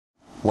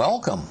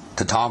Welcome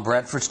to Tom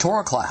Bradford's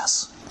Torah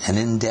class, an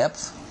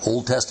in-depth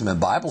Old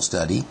Testament Bible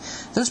study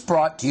that's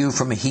brought to you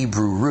from a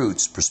Hebrew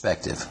roots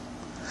perspective.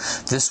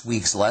 This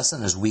week's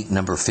lesson is week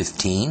number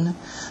 15,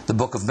 the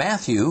book of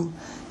Matthew,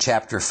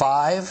 chapter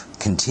 5,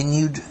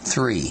 continued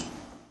 3.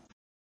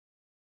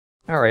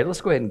 All right,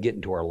 let's go ahead and get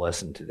into our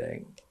lesson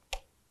today.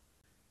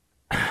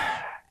 And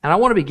I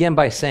want to begin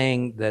by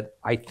saying that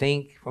I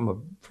think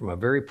from a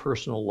very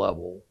personal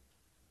level,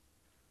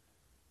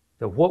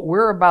 that what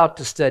we're about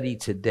to study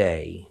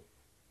today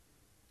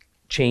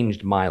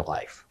changed my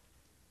life.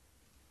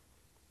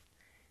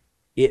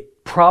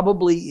 It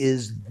probably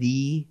is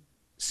the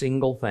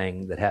single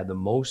thing that had the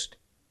most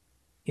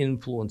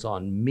influence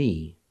on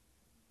me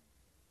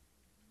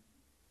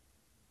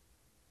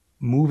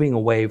moving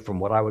away from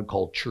what I would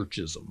call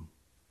churchism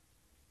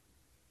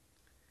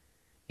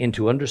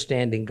into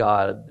understanding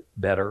God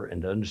better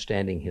and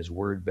understanding His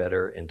Word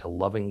better and to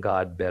loving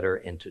God better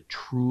and to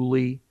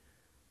truly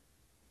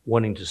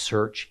wanting to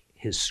search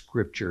His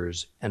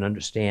Scriptures and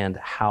understand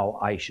how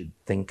I should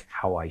think,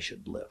 how I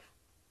should live.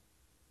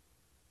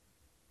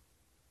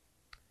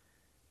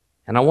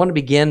 And I want to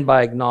begin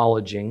by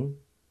acknowledging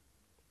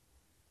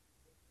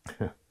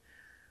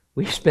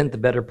we've spent the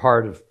better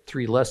part of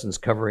 3 lessons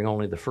covering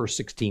only the first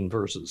 16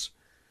 verses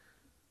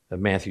of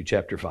Matthew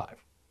chapter 5.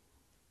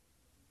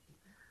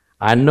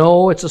 I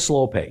know it's a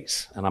slow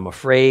pace, and I'm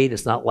afraid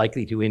it's not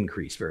likely to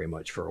increase very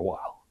much for a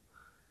while.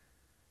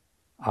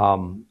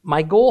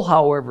 My goal,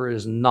 however,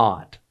 is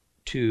not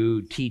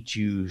to teach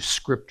you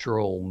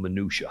scriptural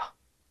minutia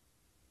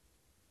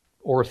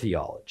or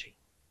theology.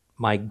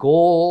 My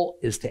goal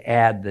is to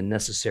add the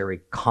necessary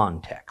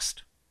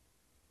context,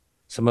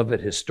 some of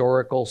it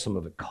historical, some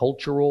of it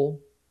cultural,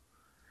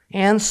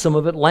 and some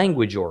of it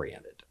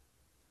language-oriented,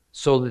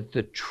 so that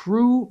the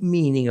true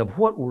meaning of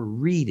what we're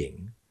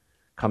reading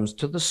comes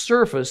to the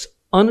surface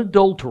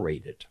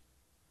unadulterated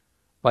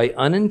by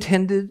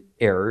unintended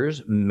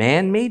errors,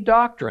 man-made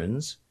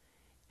doctrines,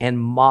 and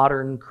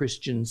modern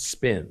Christian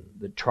spin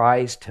that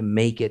tries to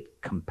make it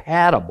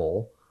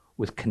compatible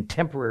with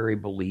contemporary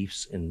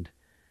beliefs and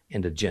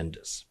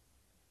agendas.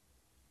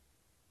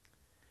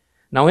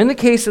 Now, in the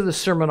case of the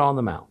Sermon on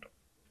the Mount,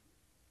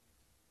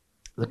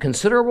 the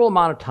considerable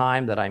amount of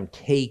time that I'm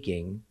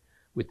taking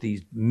with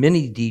these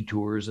many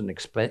detours and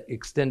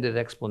extended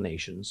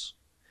explanations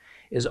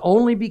is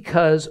only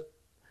because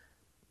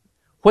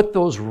what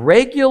those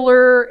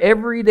regular,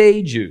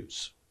 everyday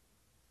Jews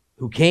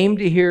who came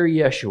to hear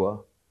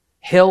Yeshua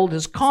held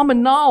as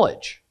common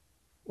knowledge,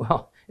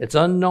 well, it's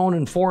unknown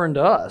and foreign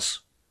to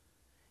us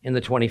in the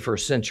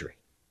 21st century.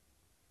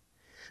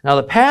 Now,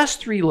 the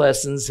past 3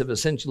 lessons have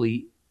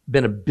essentially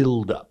been a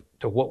build-up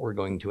to what we're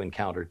going to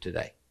encounter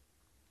today.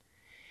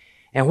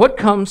 And what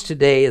comes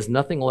today is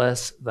nothing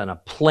less than a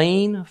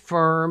plain,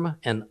 firm,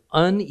 and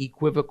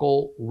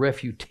unequivocal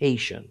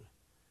refutation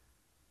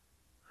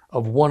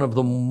of one of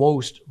the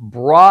most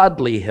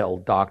broadly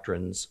held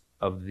doctrines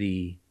of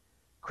the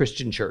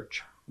Christian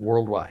church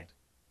worldwide.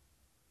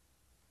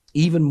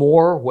 Even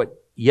more,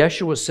 what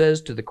Yeshua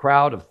says to the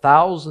crowd of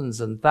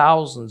thousands and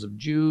thousands of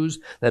Jews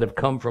that have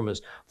come from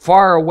as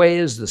far away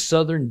as the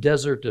southern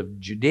desert of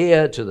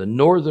Judea to the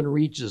northern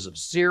reaches of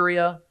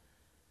Syria,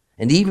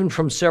 and even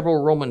from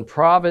several Roman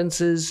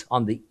provinces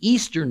on the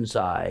eastern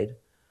side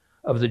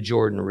of the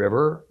Jordan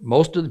River,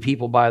 most of the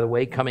people, by the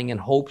way, coming in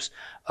hopes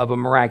of a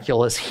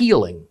miraculous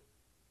healing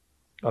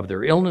of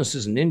their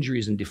illnesses and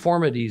injuries and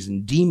deformities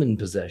and demon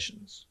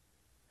possessions.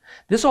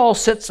 This all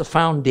sets a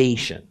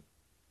foundation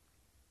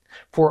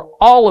for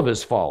all of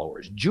His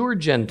followers, Jew or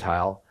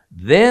Gentile,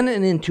 then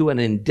and into an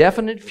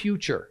indefinite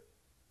future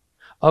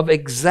of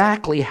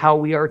exactly how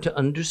we are to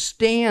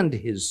understand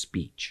His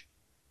speech,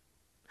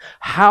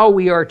 how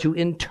we are to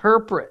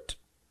interpret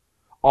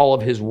all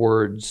of His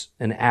words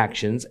and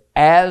actions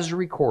as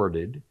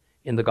recorded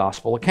in the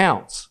gospel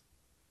accounts.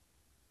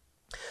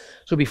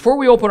 So before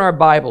we open our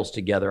Bibles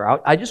together,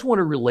 I just want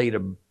to relate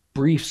a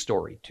brief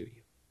story to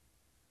you.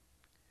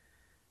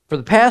 For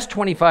the past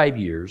 25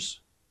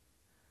 years,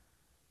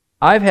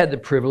 I've had the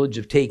privilege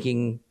of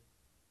taking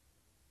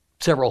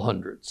several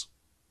hundreds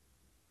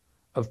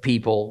of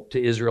people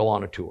to Israel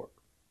on a tour.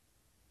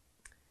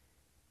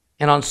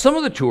 And on some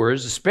of the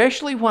tours,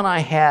 especially when I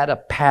had a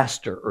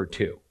pastor or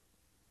two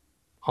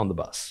on the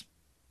bus,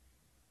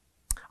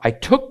 I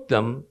took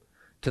them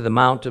to the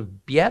Mount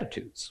of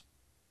Beatitudes.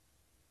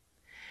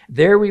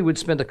 There we would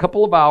spend a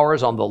couple of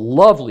hours on the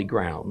lovely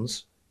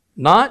grounds,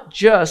 not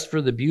just for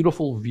the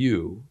beautiful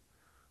view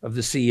of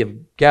the Sea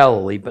of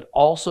Galilee, but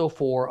also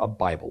for a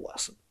Bible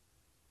lesson.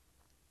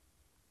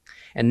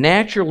 And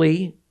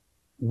naturally,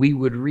 we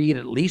would read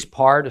at least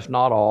part, if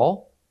not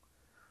all,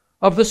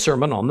 of the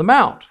Sermon on the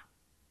Mount.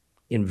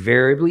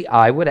 Invariably,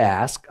 I would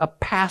ask a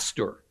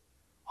pastor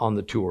on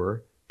the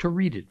tour to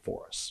read it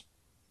for us.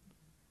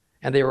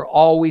 And they were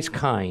always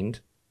kind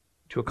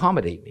to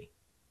accommodate me.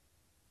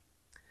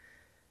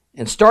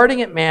 And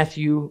starting at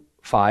Matthew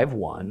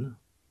 5:1,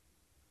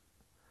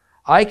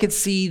 I could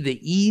see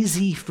the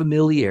easy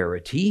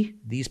familiarity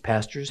these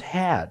pastors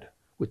had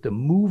with the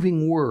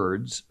moving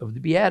words of the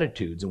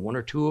Beatitudes, and one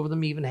or two of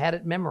them even had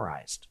it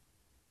memorized.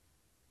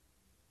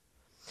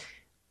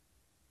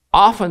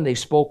 Often they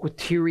spoke with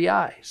teary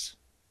eyes.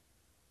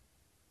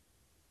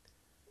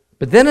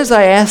 But then as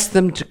I asked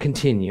them to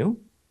continue,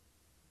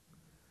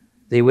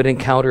 they would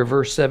encounter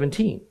verse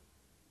 17,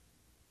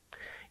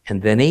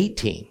 and then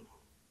 18,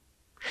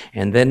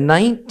 and then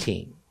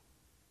 19.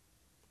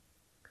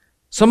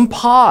 Some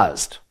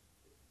paused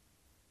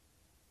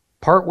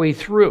partway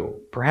through,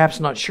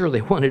 perhaps not sure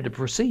they wanted to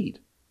proceed.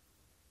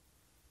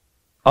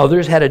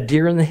 Others had a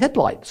deer in the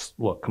headlights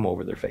look come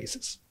over their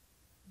faces.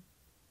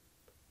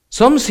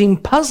 Some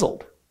seemed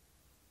puzzled,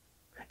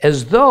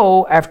 as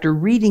though after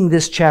reading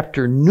this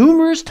chapter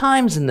numerous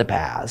times in the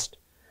past,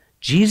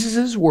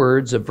 Jesus'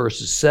 words of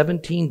verses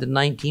 17 to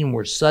 19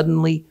 were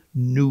suddenly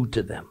new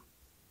to them.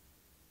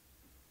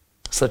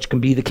 Such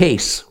can be the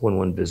case when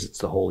one visits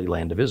the Holy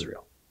Land of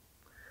Israel.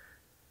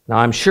 Now,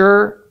 I'm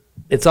sure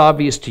it's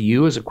obvious to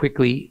you, as it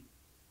quickly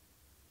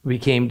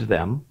became to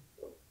them,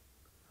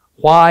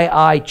 why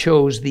I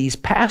chose these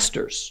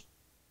pastors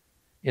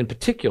in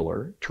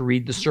particular to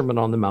read the Sermon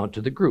on the Mount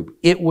to the group.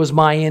 It was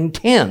my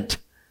intent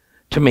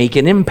to make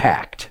an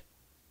impact.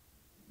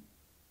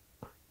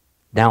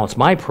 Now it's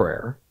my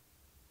prayer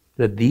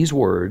that these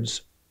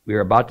words we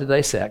are about to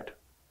dissect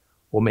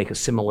will make a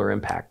similar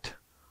impact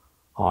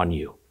on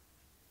you.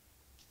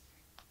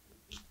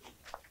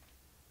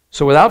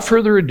 So without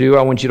further ado,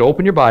 I want you to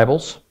open your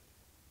Bibles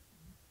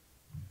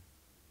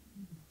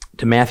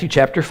to Matthew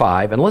chapter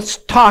 5, and let's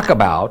talk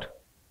about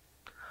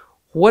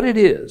what it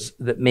is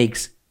that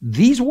makes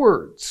these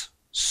words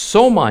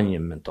so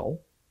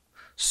monumental,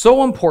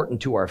 so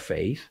important to our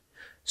faith,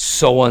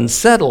 so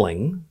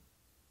unsettling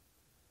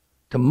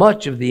to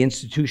much of the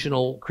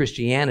institutional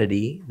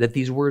Christianity that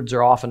these words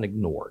are often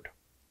ignored.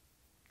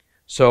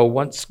 So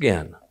once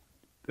again,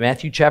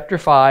 Matthew chapter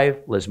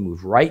 5, let's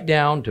move right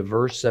down to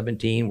verse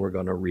 17. We're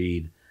going to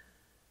read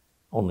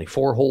only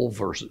 4 whole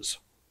verses.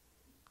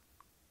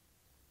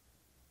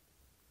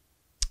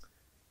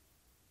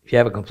 If you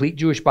have a complete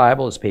Jewish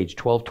Bible, it's page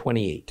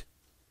 1228.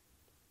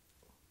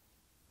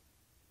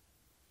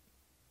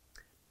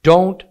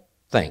 Don't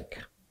think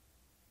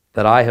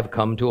that I have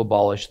come to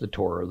abolish the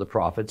Torah or the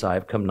prophets. I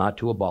have come not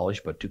to abolish,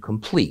 but to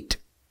complete.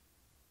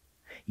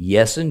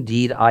 Yes,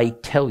 indeed, I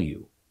tell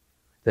you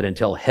that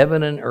until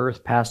heaven and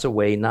earth pass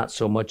away, not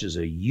so much as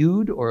a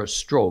yud or a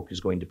stroke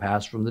is going to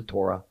pass from the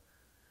Torah,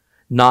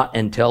 not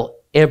until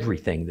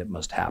everything that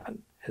must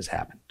happen has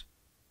happened.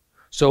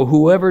 So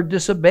whoever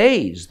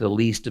disobeys the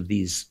least of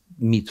these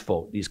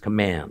mitzvot, these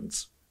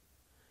commands,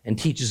 and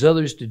teaches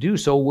others to do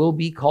so will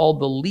be called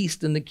the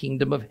least in the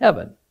kingdom of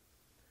heaven.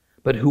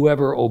 But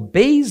whoever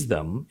obeys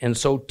them and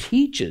so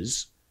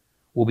teaches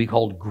will be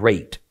called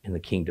great in the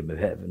kingdom of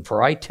heaven.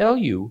 For I tell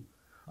you,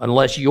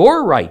 unless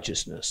your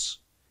righteousness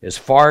is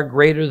far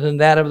greater than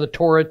that of the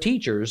Torah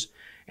teachers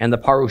and the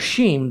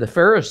Parushim, the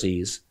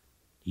Pharisees,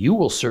 you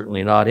will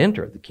certainly not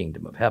enter the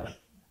kingdom of heaven.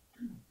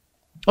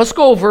 Let's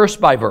go verse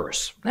by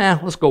verse.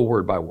 Let's go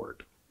word by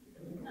word.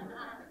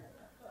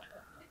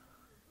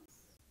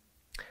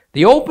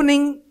 The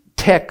opening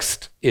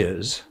text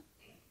is,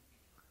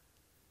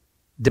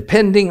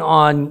 depending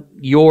on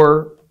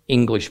your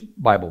English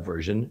Bible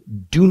version,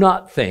 do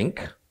not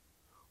think,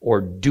 or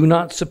do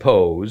not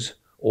suppose,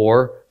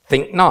 or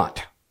think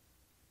not.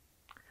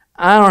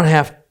 I don't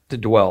have to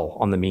dwell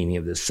on the meaning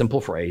of this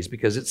simple phrase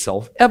because it's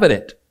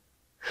self-evident.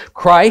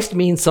 Christ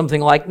means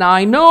something like, now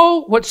I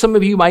know what some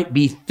of you might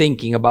be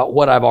thinking about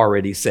what I've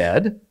already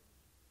said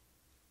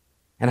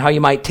and how you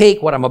might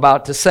take what I'm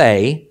about to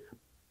say,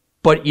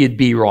 but you'd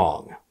be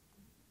wrong.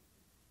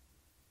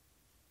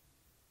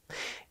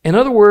 In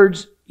other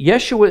words,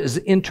 Yeshua is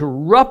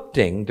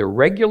interrupting the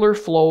regular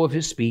flow of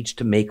his speech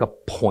to make a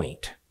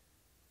point,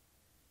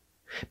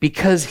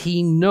 because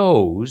he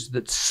knows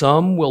that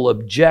some will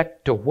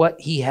object to what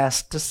he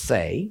has to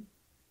say.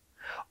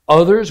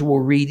 Others will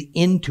read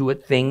into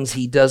it things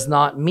he does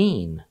not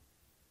mean.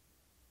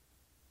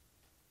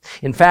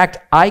 In fact,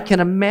 I can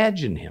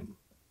imagine him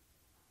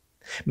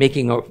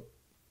making a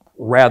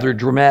rather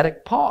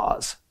dramatic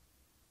pause,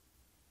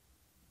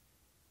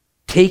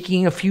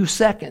 taking a few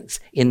seconds,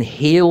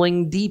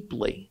 inhaling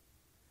deeply,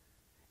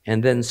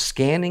 and then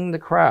scanning the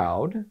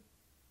crowd,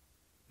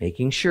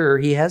 making sure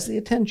he has the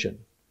attention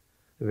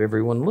of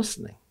everyone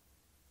listening.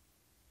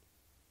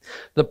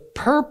 The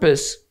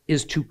purpose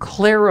is to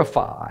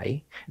clarify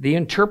the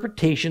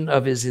interpretation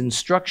of his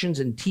instructions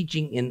and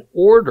teaching in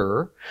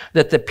order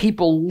that the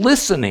people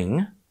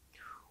listening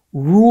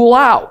rule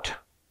out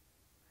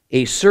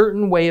a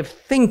certain way of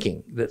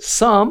thinking that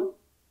some,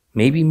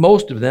 maybe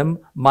most of them,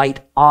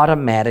 might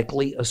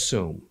automatically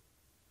assume.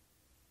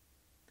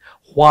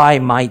 Why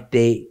might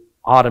they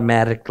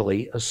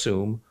automatically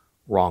assume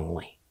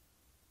wrongly?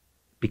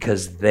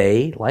 Because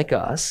they, like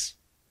us,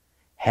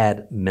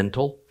 had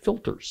mental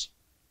filters.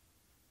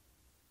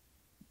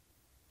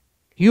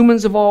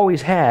 Humans have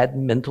always had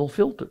mental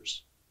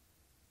filters.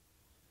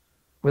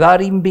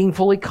 Without even being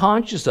fully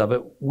conscious of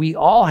it, we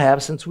all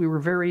have, since we were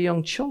very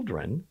young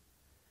children,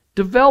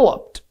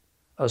 developed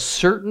a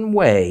certain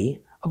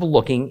way of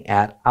looking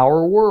at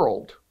our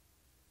world.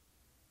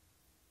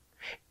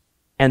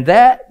 And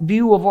that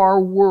view of our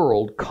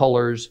world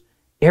colors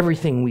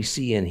everything we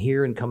see and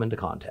hear and come into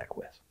contact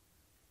with.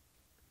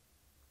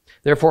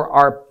 Therefore,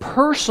 our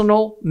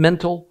personal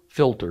mental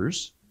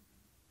filters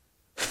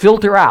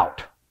filter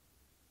out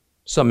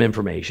some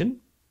information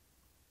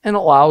and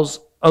allows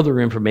other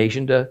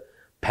information to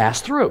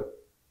pass through.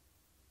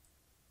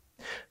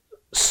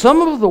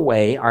 Some of the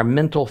way our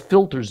mental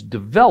filters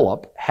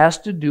develop has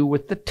to do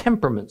with the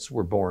temperaments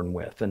we're born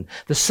with and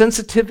the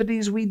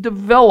sensitivities we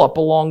develop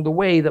along the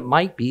way that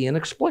might be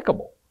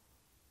inexplicable.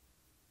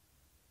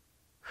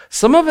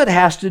 Some of it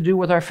has to do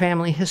with our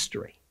family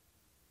history,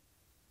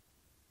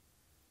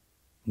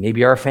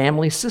 maybe our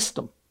family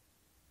system,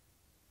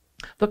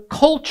 the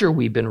culture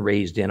we've been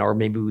raised in, or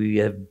maybe we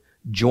have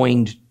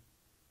joined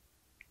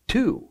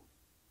to,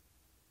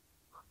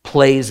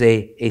 plays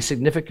a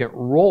significant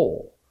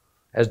role,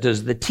 as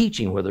does the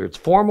teaching, whether it's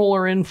formal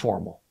or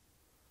informal,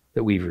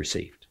 that we've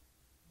received.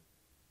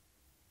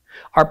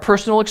 Our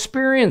personal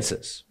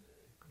experiences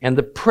and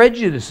the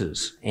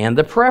prejudices and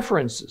the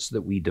preferences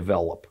that we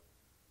develop,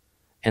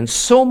 and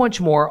so much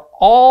more,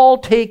 all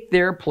take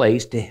their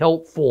place to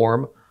help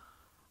form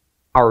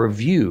our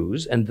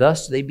views, and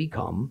thus they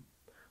become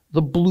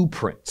the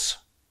blueprints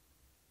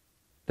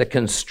that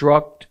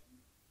construct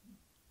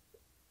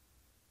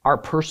our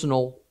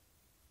personal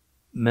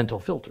mental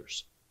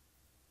filters.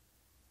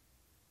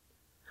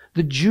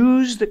 The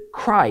Jews that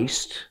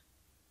Christ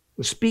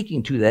was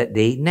speaking to that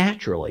day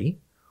naturally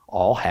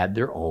all had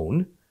their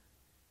own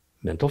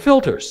mental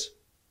filters.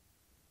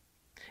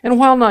 And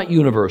while not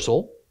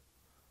universal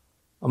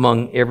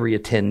among every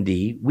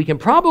attendee, we can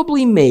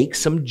probably make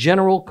some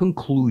general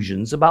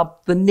conclusions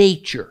about the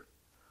nature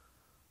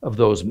of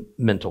those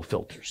mental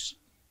filters.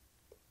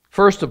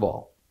 First of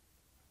all,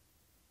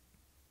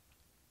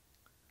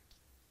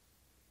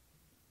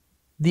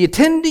 the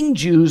attending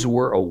Jews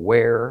were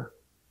aware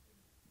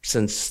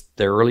since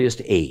their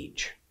earliest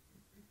age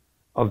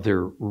of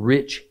their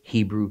rich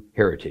Hebrew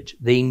heritage.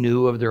 They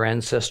knew of their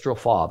ancestral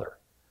father,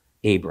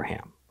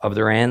 Abraham, of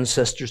their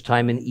ancestors'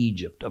 time in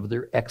Egypt, of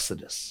their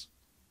exodus.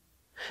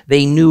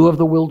 They knew of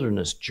the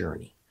wilderness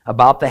journey,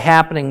 about the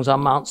happenings on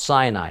Mount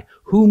Sinai,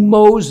 who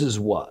Moses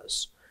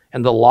was,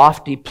 and the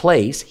lofty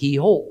place he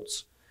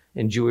holds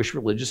in Jewish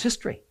religious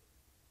history.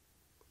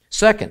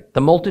 Second,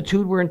 the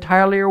multitude were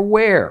entirely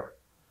aware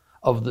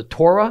of the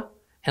Torah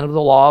and of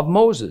the law of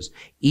Moses,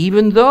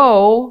 even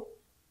though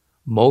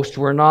most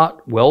were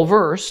not well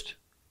versed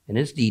in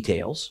its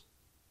details.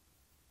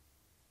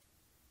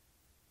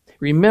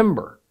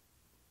 Remember,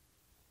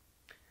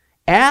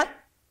 at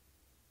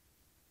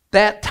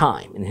that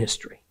time in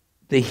history,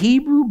 the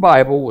Hebrew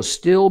Bible was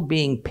still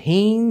being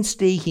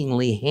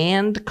painstakingly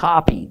hand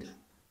copied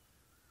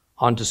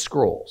onto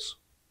scrolls,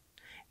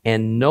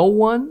 and no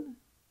one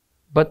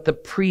but the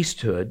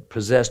priesthood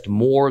possessed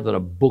more than a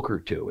book or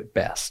two at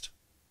best.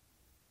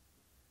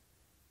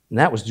 And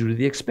that was due to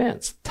the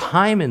expense,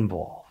 time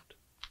involved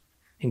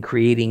in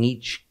creating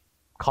each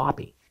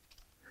copy.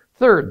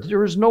 Third,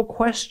 there is no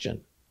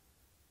question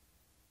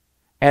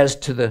as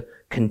to the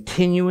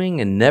continuing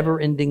and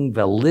never-ending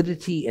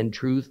validity and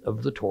truth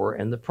of the Torah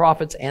and the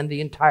prophets and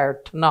the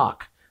entire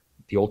Tanakh,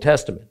 the Old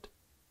Testament,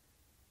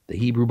 the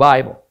Hebrew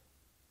Bible.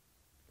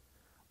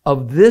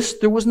 Of this,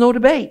 there was no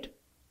debate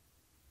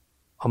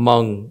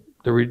among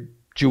the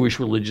Jewish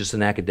religious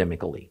and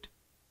academic elite.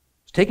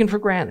 It's taken for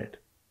granted.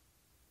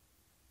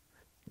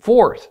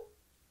 Fourth,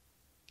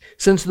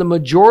 since the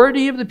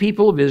majority of the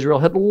people of Israel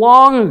had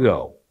long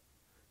ago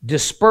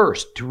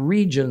dispersed to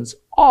regions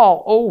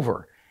all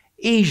over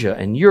Asia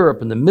and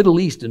Europe and the Middle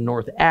East and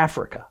North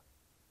Africa,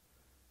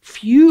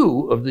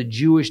 few of the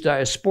Jewish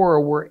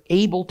diaspora were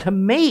able to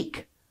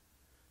make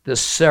the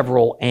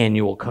several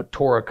annual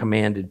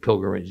Torah-commanded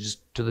pilgrimages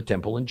to the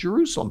temple in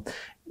Jerusalem,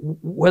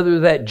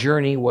 whether that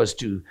journey was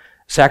to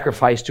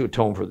sacrifice to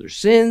atone for their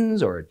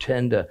sins or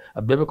attend a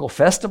biblical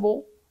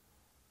festival.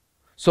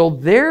 So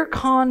their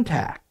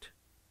contact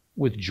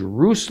with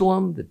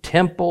Jerusalem, the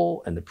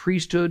temple, and the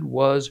priesthood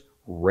was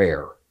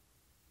rare,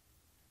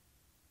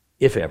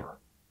 if ever,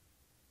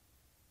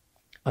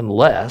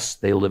 unless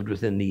they lived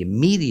within the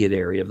immediate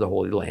area of the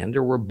Holy Land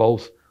or were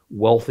both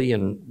wealthy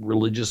and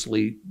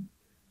religiously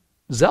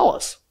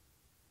zealous.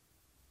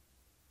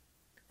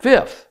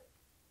 Fifth,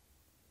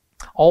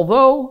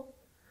 although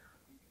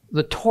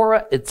the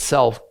Torah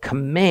itself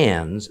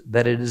commands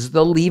that it is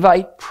the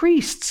Levite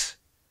priests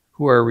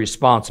who are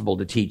responsible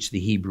to teach the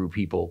Hebrew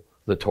people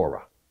the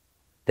Torah,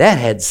 that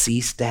had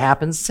ceased to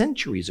happen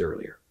centuries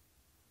earlier.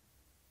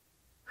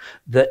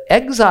 The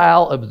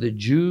exile of the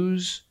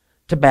Jews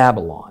to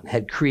Babylon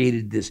had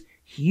created this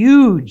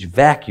huge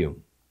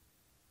vacuum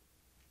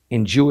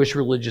in Jewish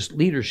religious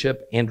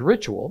leadership and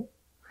ritual,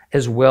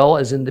 as well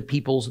as in the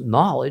people's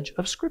knowledge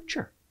of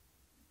Scripture.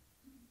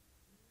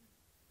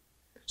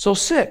 So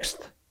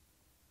sixth,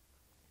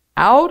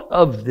 out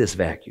of this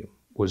vacuum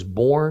was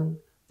born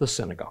the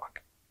synagogue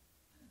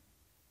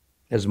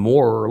as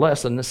more or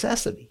less a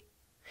necessity.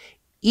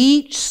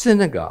 Each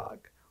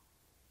synagogue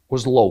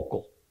was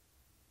local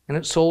and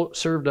it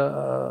served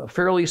a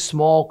fairly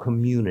small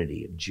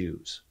community of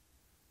Jews,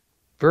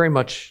 very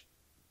much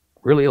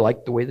really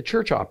like the way the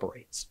church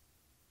operates.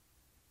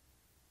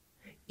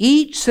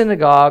 Each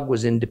synagogue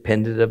was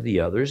independent of the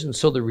others, and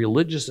so the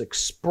religious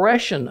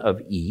expression of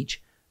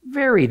each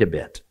varied a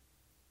bit.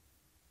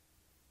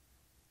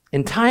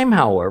 In time,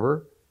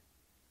 however,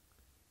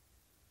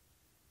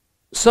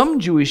 some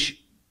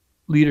Jewish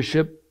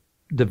leadership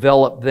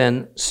developed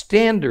then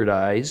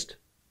standardized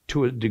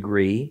to a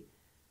degree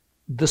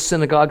the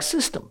synagogue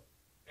system.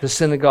 The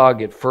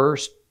synagogue at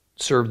first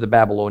served the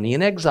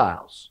Babylonian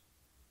exiles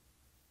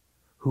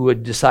who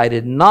had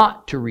decided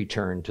not to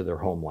return to their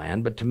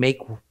homeland, but to make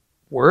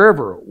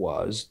wherever it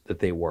was that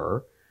they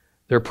were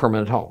their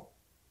permanent home.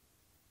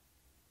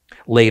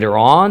 Later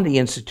on, the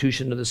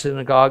institution of the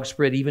synagogue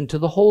spread even to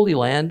the Holy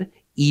Land,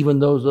 even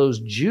though those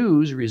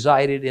Jews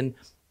resided in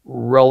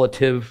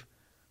relative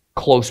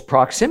close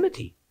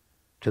proximity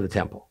to the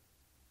temple.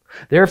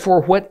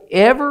 Therefore,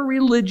 whatever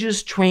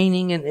religious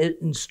training and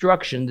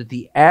instruction that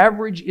the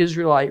average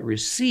Israelite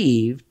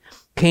received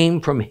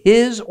came from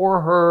his or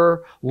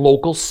her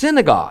local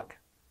synagogue.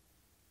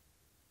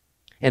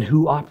 And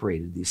who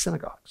operated these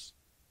synagogues?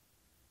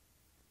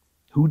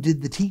 Who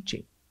did the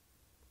teaching?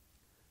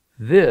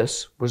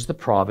 This was the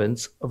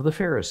province of the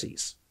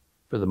Pharisees,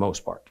 for the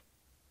most part.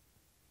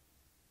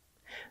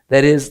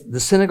 That is, the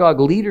synagogue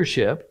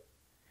leadership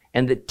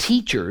and the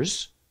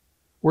teachers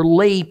were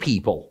lay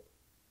people.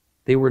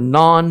 They were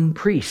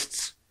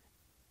non-priests,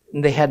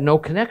 and they had no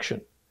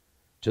connection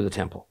to the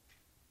temple.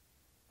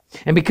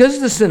 And because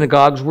the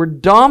synagogues were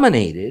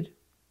dominated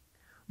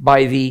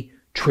by the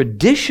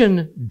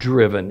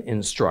tradition-driven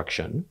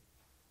instruction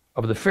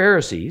of the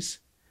Pharisees,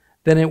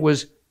 then it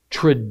was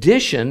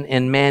tradition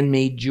and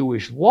man-made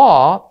Jewish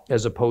law,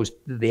 as opposed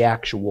to the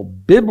actual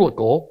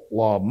biblical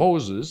law of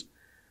Moses,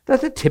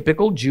 that the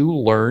typical Jew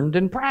learned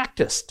and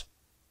practiced.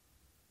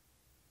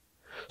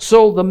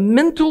 So the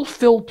mental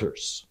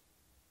filters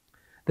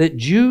that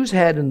Jews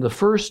had in the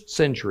first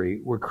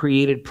century were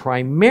created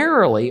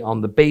primarily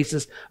on the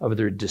basis of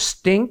their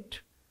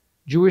distinct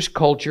Jewish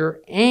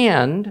culture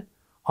and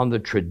on the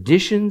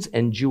traditions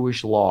and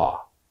Jewish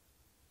law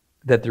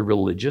that the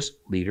religious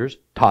leaders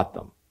taught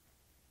them.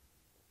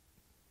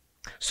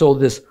 So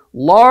this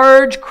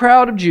large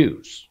crowd of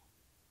Jews,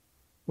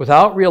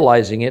 without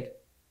realizing it,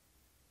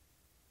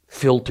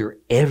 filter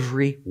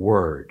every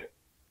word,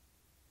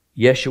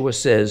 Yeshua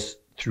says,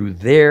 through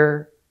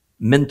their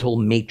mental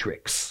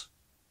matrix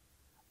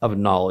of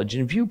knowledge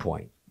and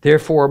viewpoint.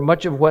 Therefore,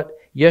 much of what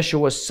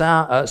Yeshua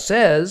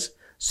says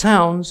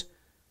sounds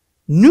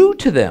new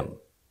to them,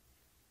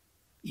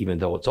 even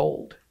though it's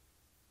old.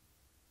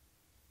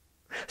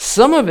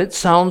 Some of it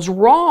sounds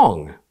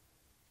wrong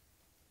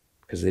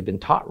because they've been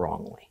taught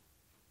wrongly.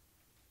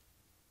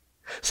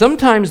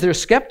 Sometimes their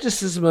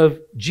skepticism of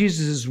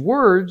Jesus'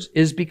 words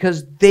is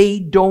because they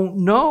don't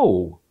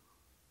know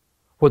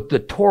what the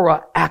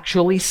Torah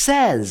actually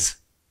says.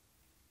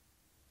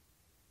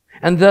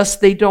 And thus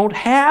they don't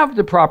have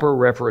the proper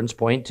reference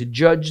point to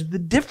judge the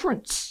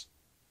difference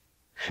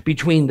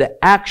between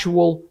the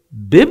actual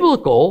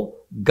biblical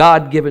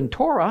God-given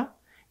Torah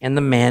and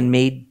the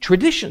man-made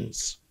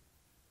traditions,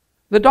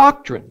 the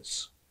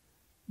doctrines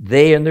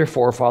they and their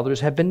forefathers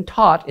have been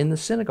taught in the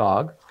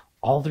synagogue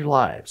all their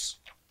lives.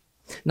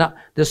 Now,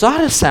 this ought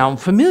to sound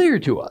familiar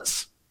to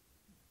us,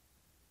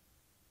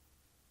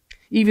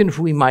 even if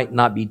we might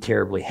not be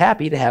terribly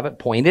happy to have it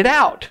pointed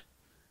out.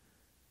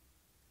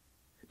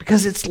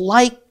 Because it's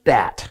like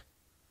that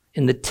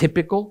in the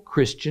typical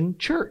Christian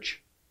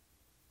church.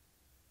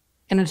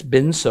 And it's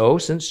been so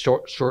since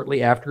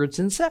shortly after its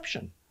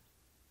inception.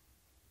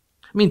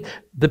 I mean,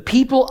 the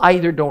people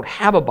either don't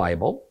have a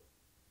Bible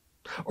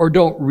or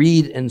don't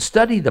read and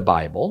study the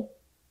Bible,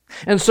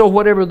 and so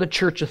whatever the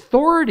church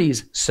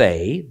authorities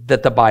say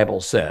that the Bible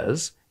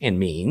says and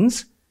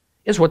means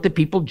is what the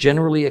people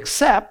generally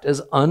accept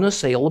as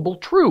unassailable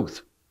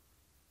truth.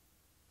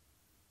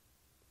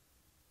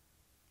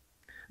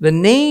 The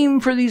name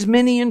for these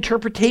many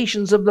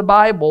interpretations of the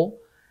Bible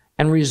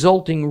and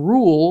resulting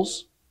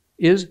rules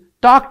is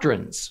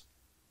doctrines.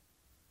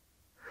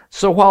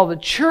 So while the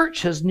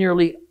church has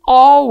nearly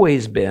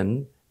always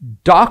been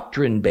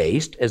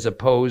doctrine-based as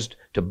opposed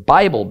to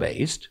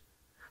Bible-based,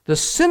 the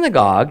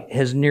synagogue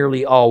has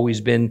nearly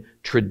always been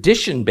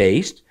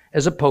tradition-based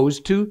as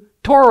opposed to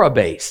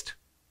Torah-based.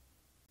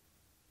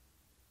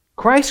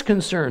 Christ's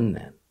concern,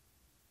 then,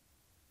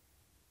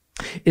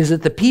 is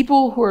that the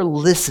people who are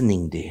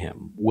listening to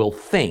him will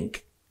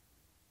think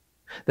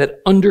that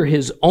under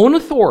his own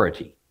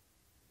authority,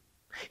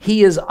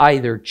 he is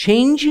either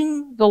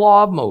changing the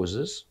law of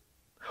Moses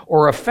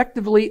or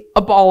effectively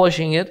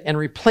abolishing it and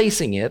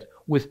replacing it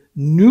with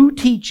new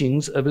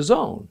teachings of his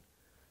own.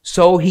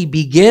 So he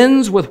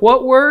begins with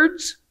what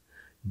words?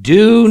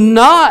 Do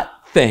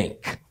not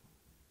think.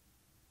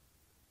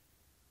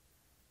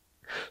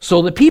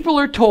 So the people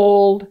are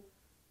told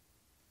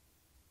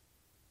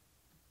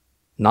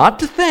not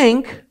to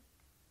think.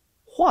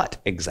 What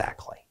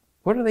exactly?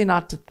 What are they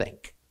not to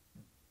think?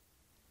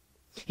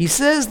 He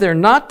says they're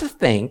not to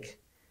think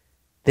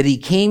that he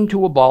came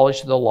to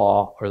abolish the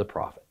law or the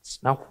prophets.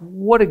 Now,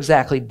 what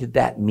exactly did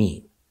that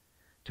mean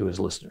to his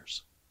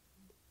listeners?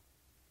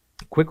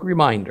 A quick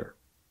reminder.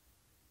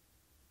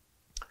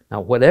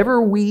 Now,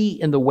 whatever we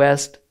in the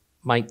West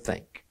might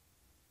think,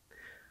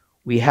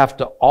 we have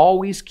to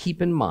always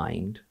keep in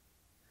mind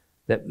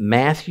that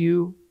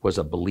Matthew was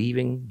a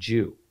believing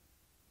Jew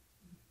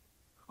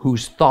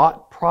whose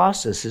thought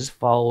processes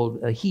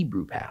followed a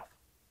Hebrew path.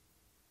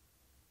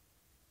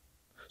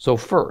 So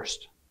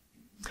first,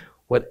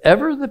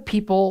 whatever the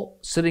people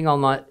sitting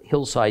on that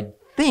hillside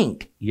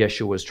think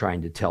Yeshua was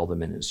trying to tell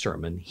them in his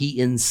sermon, he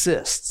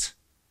insists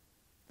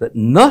that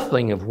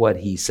nothing of what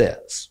he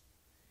says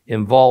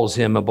involves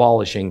him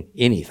abolishing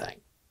anything.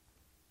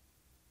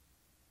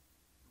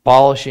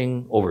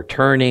 Abolishing,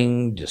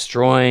 overturning,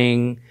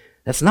 destroying,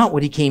 that's not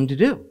what he came to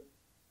do.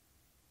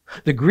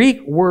 The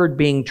Greek word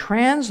being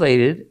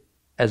translated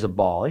as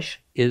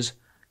abolish is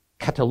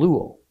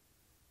kataluo.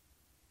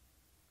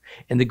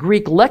 And the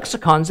Greek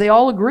lexicons, they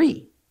all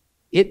agree.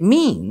 It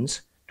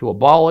means to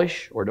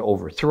abolish or to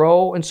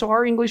overthrow, and so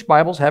our English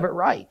Bibles have it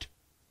right.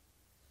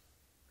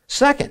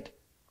 Second,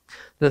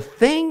 the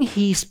thing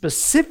he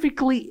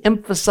specifically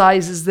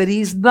emphasizes that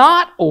he's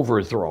not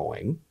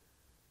overthrowing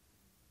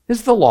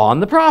is the law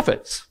and the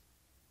prophets.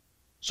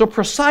 So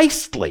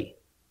precisely,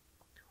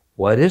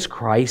 what is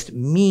Christ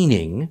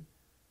meaning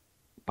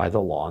by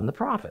the law and the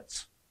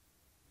prophets?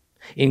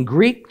 In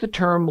Greek, the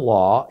term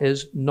law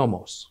is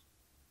nomos,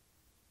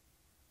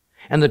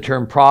 and the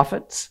term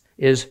prophets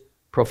is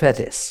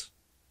prophetes.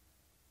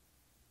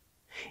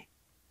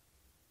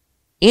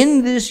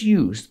 In this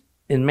use,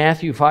 in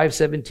Matthew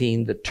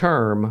 5:17, the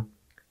term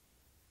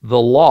the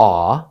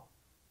law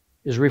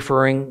is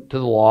referring to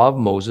the law of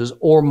Moses,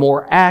 or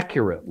more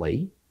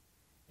accurately,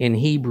 in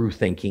Hebrew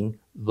thinking,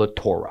 the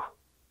Torah,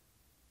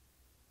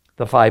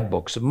 the 5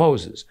 books of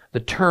Moses.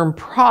 The term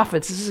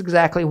prophets, this is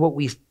exactly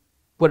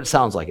what it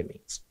sounds like it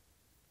means.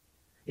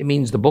 It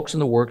means the books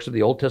and the works of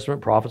the Old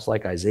Testament prophets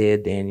like Isaiah,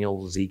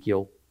 Daniel,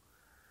 Ezekiel,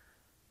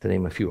 to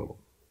name a few of them.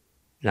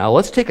 Now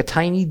let's take a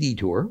tiny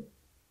detour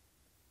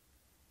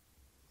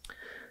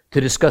to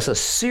discuss a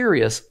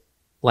serious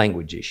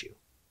language issue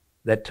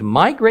that, to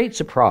my great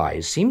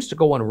surprise, seems to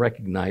go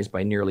unrecognized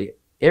by nearly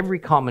every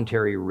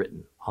commentary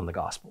written on the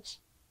Gospels.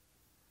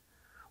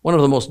 One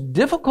of the most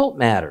difficult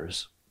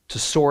matters to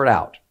sort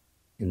out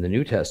in the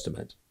New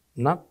Testament,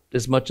 not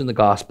as much in the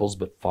Gospels,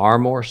 but far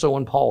more so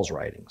in Paul's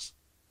writings,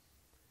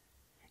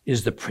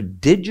 is the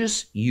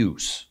prodigious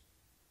use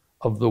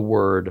of the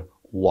word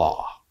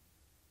law,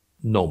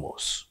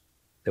 nomos,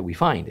 that we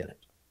find in it.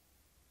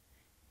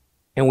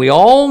 And we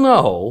all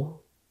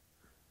know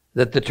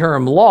that the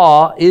term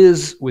law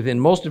is, within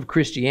most of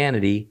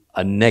Christianity,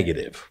 a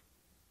negative.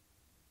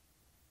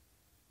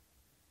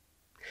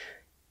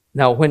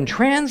 Now, when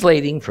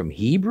translating from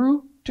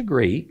Hebrew to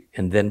Greek,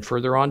 and then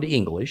further on to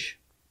English,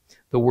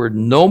 the word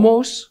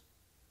nomos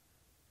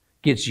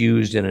gets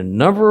used in a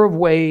number of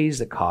ways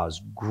that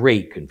cause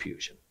great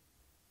confusion.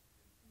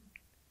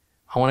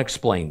 I want to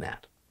explain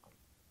that.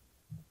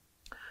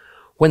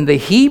 When the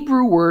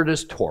Hebrew word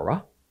is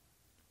Torah,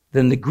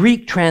 then the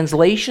Greek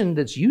translation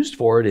that's used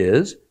for it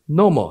is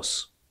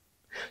nomos.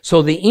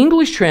 So the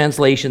English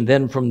translation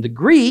then from the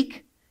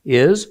Greek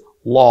is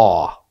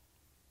law.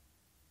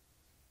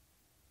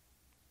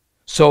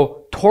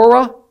 So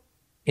Torah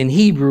in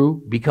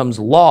Hebrew becomes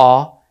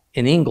law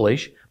in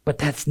English, but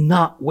that's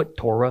not what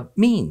Torah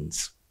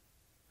means.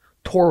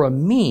 Torah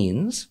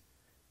means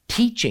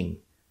teaching,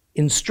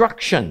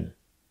 instruction.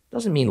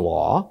 Doesn't mean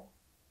law.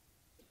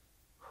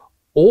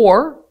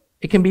 Or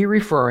it can be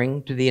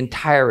referring to the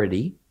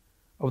entirety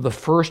of the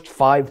first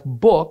 5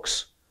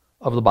 books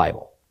of the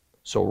Bible.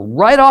 So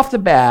right off the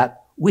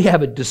bat, we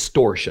have a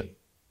distortion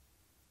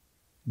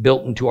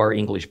built into our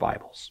English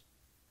Bibles.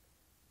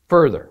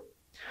 Further,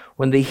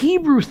 when the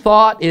Hebrew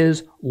thought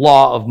is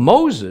law of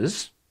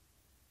Moses,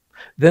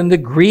 then the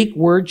Greek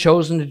word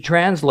chosen to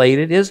translate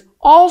it is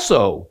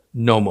also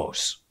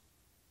nomos.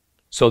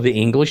 So the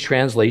English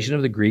translation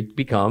of the Greek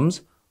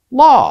becomes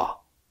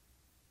law.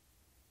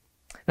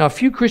 Now,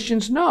 few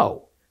Christians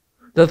know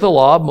that the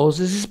law of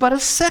Moses is but a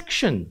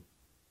section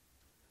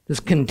that's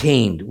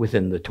contained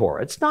within the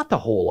Torah. It's not the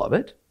whole of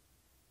it.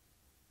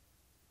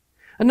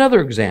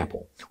 Another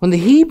example, when the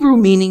Hebrew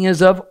meaning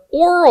is of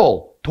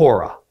oral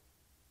Torah,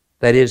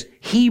 that is,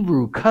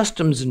 Hebrew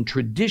customs and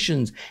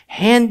traditions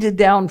handed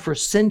down for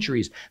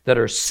centuries that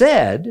are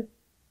said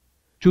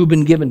to have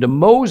been given to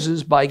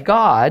Moses by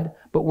God,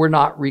 but were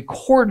not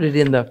recorded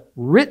in the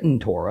written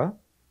Torah,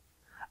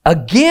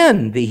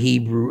 again,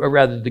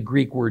 the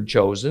Greek word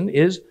chosen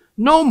is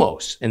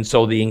nomos, and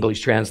so the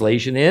English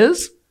translation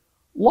is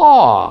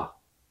law.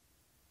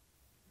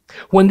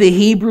 When the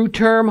Hebrew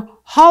term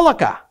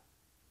halakha,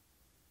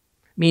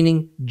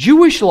 meaning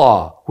Jewish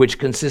law, which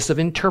consists of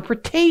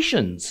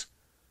interpretations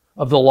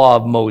of the law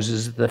of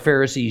Moses that the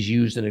Pharisees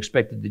used and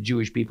expected the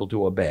Jewish people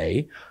to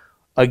obey,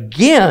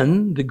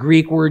 again, the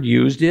Greek word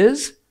used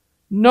is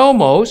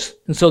nomos,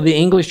 and so the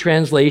English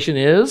translation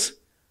is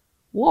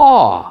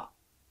law.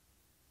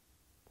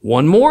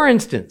 One more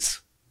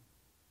instance.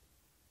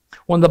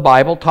 when the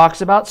Bible talks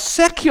about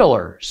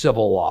secular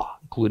civil law,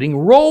 including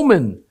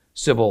Roman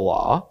civil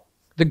law,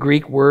 the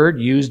Greek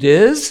word used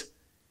is,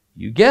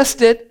 you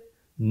guessed it,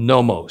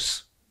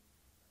 nomos,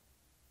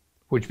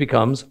 which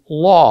becomes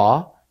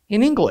law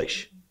in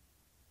English.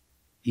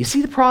 You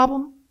see the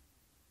problem?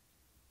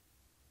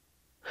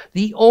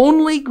 The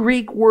only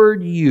Greek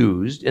word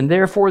used, and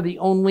therefore the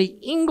only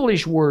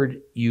English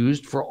word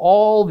used for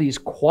all these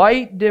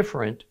quite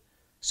different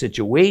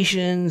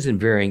situations and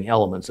varying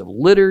elements of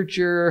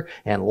literature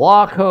and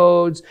law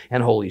codes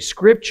and Holy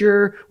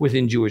Scripture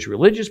within Jewish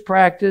religious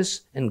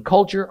practice and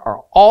culture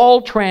are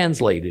all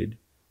translated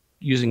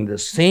using the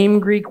same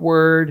Greek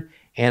word,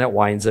 and it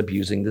winds up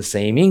using the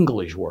same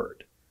English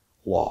word,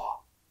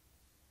 law.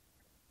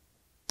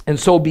 And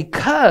so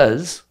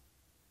because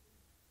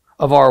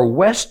of our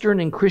Western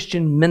and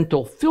Christian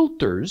mental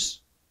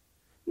filters,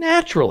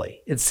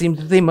 naturally, it seems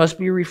that they must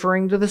be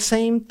referring to the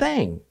same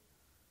thing.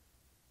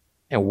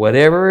 And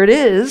whatever it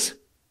is,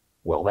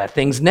 well, that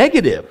thing's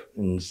negative,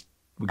 and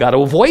we've got to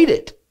avoid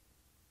it.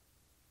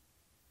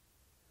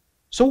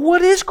 So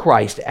what is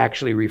Christ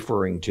actually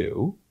referring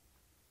to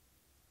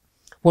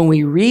when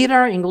we read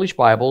our English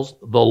Bibles,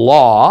 the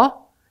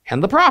law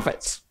and the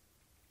prophets?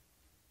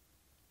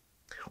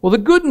 Well, the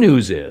good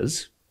news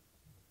is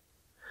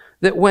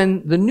that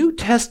when in the New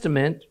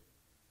Testament,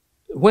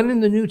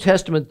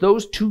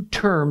 those two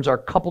terms are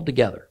coupled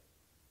together,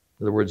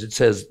 in other words, it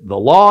says the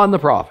law and the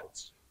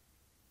prophets,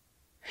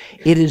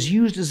 it is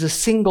used as a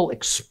single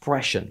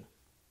expression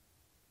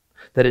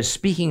that is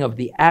speaking of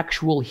the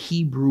actual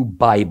Hebrew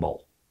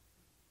Bible.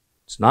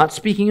 It's not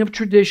speaking of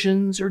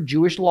traditions or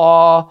Jewish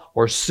law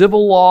or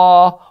civil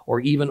law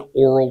or even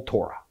oral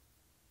Torah.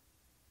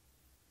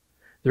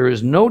 There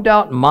is no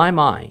doubt in my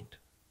mind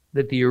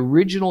that the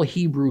original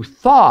Hebrew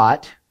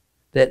thought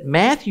that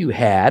Matthew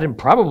had and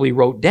probably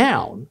wrote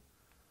down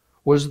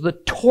was the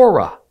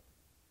Torah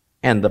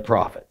and the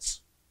prophets.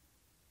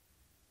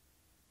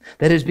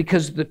 That is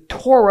because the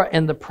Torah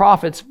and the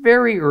prophets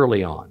very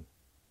early on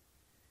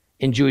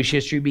in Jewish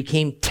history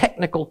became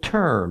technical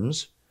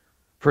terms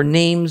for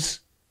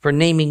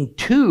naming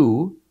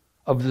two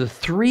of the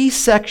three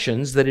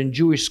sections that in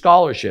Jewish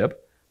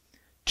scholarship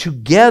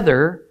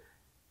together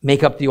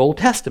make up the Old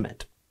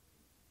Testament,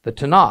 the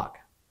Tanakh.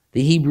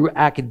 The Hebrew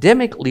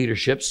academic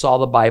leadership saw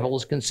the Bible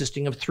as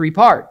consisting of three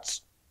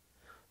parts: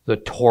 the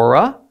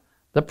Torah,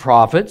 the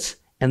prophets,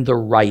 and the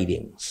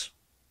writings.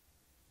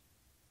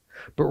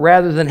 But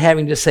rather than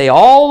having to say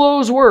all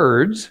those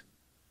words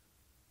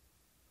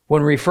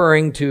when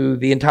referring to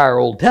the entire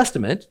Old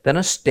Testament, then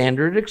a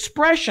standard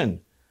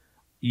expression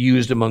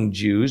used among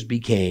Jews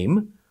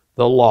became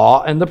the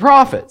law and the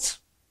prophets.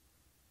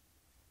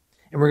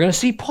 And we're going to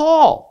see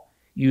Paul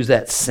use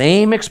that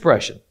same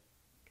expression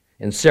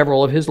in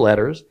several of his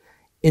letters,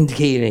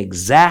 indicating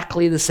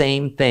exactly the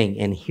same thing.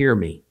 And hear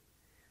me,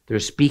 they're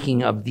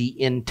speaking of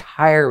the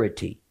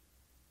entirety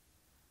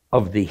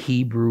of the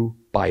Hebrew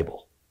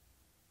Bible.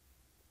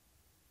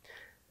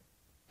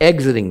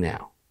 Exiting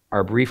now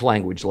our brief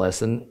language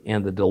lesson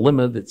and the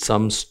dilemma that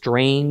some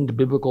strained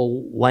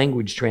biblical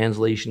language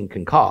translation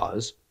can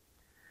cause,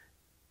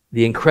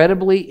 the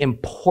incredibly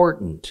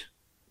important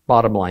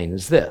bottom line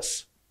is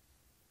this.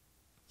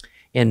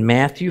 In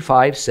Matthew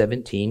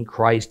 5:17,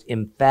 Christ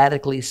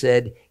emphatically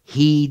said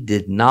he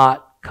did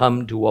not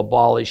come to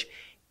abolish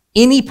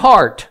any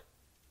part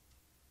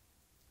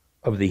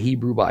of the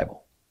Hebrew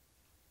Bible.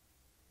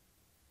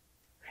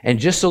 And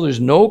just so there's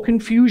no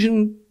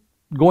confusion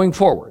going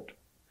forward,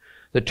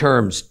 the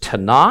terms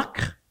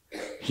Tanakh,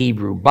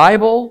 Hebrew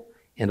Bible,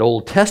 and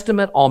Old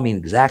Testament all mean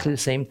exactly the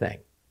same thing.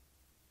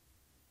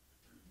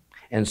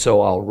 And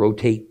so I'll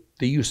rotate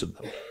the use of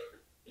them.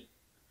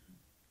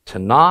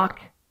 Tanakh,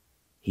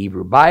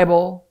 Hebrew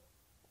Bible,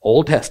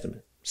 Old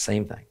Testament,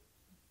 same thing.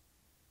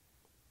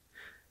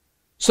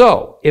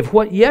 So, if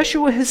what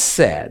Yeshua has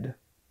said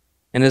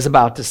and is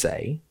about to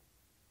say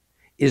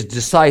is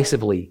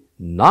decisively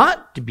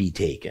not to be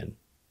taken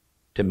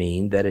to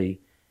mean that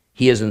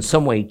he is in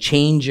some way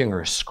changing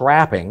or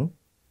scrapping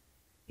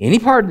any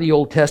part of the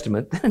Old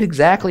Testament, then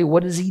exactly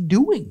what is he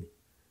doing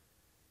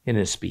in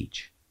his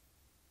speech?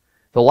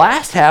 The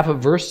last half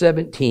of verse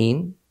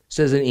 17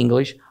 says in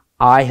English,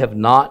 I have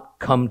not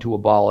come to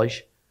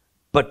abolish,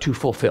 but to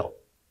fulfill.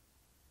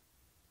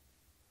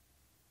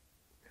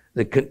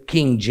 The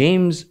King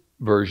James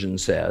Version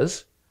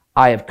says,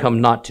 I have come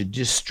not to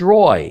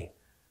destroy,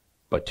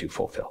 but to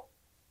fulfill.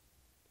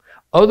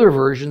 Other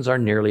versions are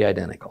nearly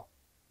identical.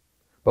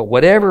 But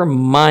whatever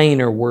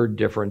minor word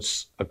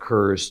difference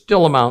occurs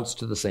still amounts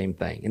to the same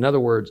thing. In other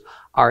words,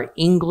 our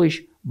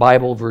English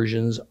Bible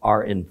versions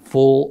are in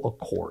full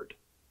accord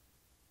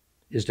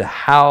as to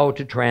how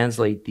to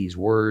translate these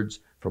words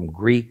from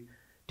Greek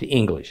to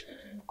English.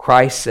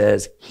 Christ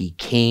says he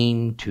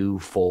came to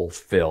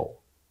fulfill.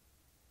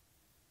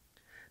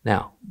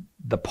 Now,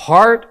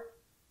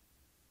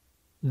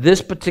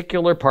 this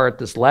particular part,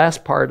 this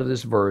last part of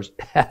this verse,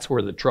 that's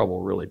where the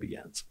trouble really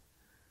begins.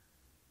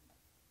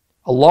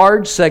 A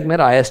large segment,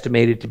 I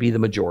estimate it to be the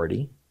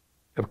majority,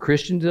 of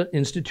Christian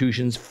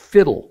institutions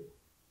fiddle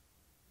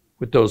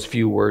with those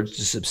few words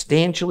to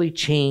substantially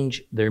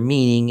change their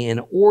meaning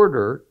in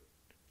order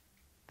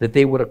that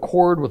they would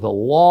accord with a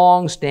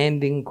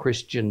long-standing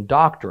Christian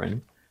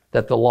doctrine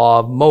that the law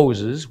of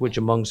Moses, which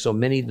among so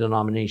many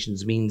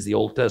denominations means the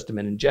Old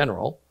Testament in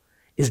general,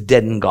 is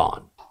dead and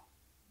gone.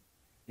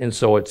 And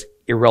so it's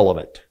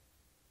irrelevant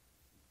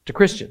to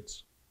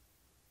Christians.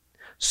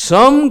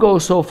 Some go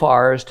so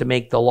far as to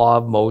make the law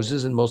of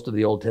Moses and most of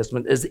the Old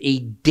Testament as a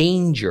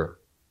danger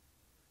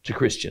to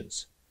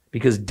Christians,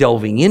 because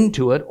delving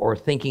into it or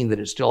thinking that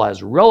it still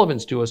has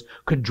relevance to us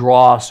could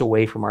draw us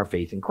away from our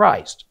faith in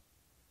Christ.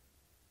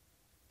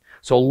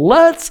 So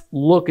let's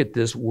look at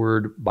this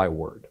word by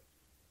word.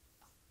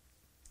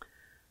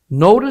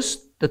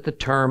 Notice that the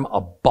term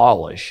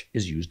abolish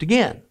is used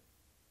again.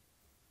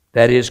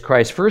 That is,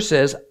 Christ first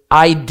says,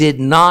 I did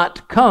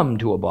not come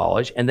to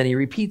abolish, and then he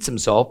repeats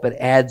himself but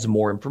adds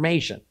more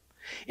information.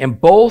 In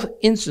both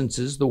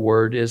instances, the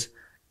word is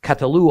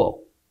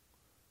kataluo,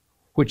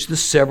 which the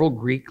several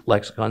Greek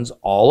lexicons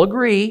all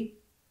agree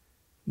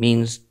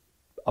means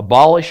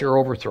abolish or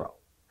overthrow.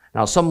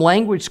 Now, some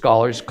language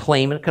scholars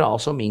claim it can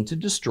also mean to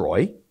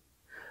destroy.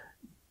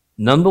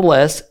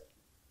 Nonetheless,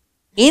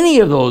 any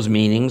of those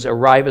meanings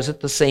arrive us at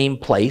the same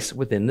place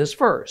within this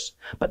verse.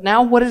 But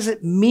now what does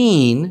it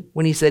mean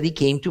when he said he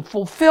came to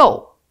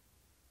fulfill?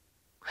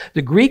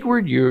 The Greek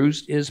word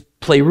used is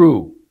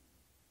plerou.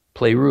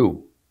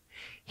 Plerou.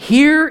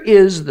 Here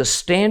is the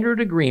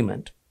standard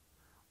agreement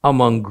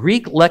among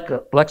Greek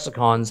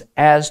lexicons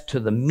as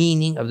to the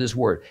meaning of this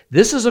word.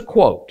 This is a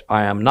quote.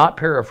 I am not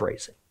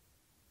paraphrasing.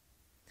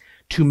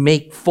 To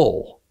make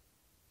full,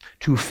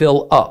 to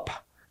fill up,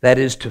 that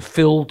is to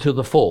fill to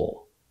the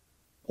full,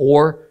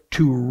 or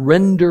to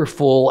render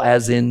full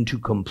as in to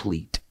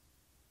complete.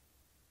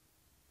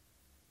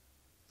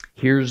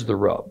 Here's the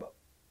rub.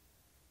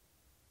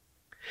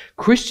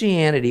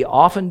 Christianity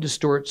often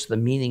distorts the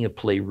meaning of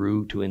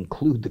plerou to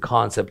include the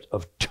concept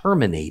of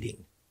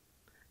terminating,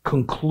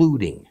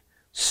 concluding,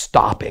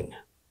 stopping.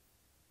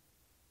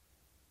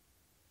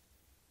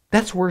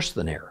 That's worse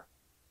than error.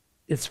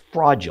 It's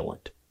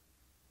fraudulent.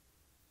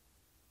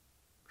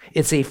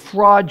 It's a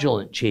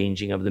fraudulent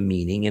changing of the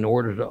meaning in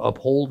order to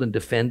uphold and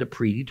defend a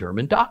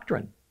predetermined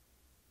doctrine.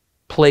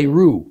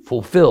 Plerou,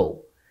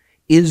 fulfill,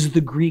 is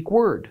the Greek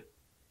word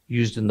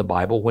used in the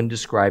Bible when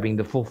describing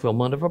the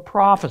fulfillment of a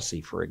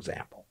prophecy, for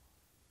example.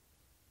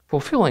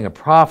 Fulfilling a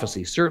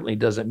prophecy certainly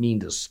doesn't mean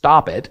to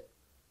stop it,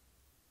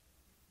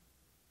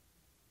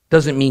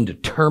 doesn't mean to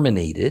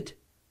terminate it,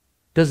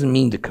 doesn't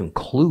mean to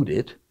conclude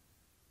it.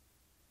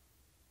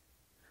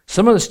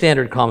 Some of the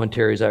standard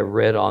commentaries I've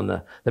read on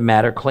the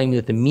matter claim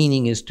that the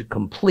meaning is to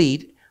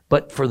complete,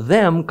 but for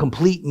them,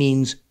 complete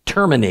means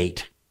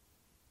terminate.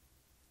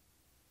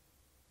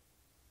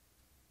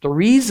 The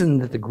reason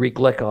that the Greek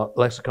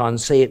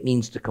lexicons say it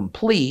means to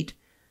complete,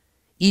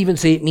 even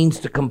say it means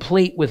to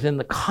complete within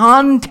the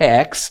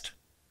context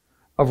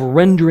of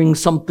rendering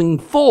something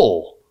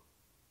full.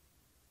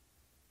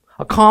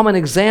 A common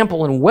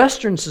example in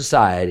Western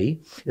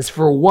society is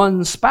for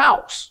one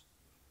spouse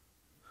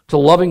to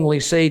lovingly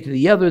say to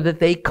the other that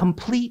they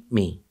complete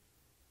me.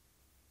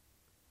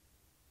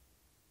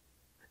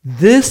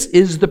 This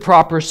is the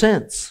proper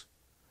sense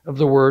of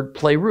the word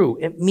plerou.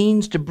 It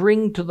means to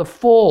bring to the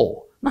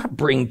full, not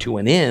bring to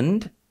an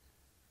end.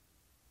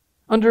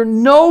 Under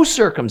no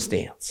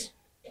circumstance,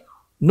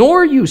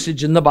 nor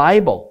usage in the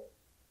Bible,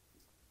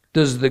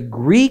 does the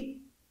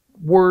Greek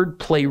word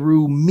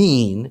plerou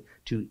mean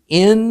to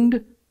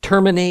end,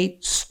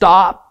 terminate,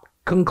 stop,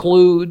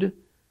 conclude.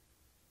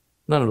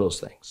 None of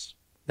those things.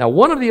 Now,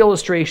 one of the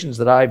illustrations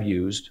that I've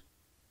used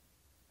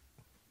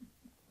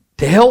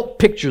to help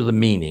picture the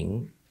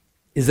meaning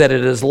is that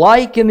it is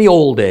like in the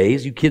old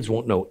days. You kids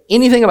won't know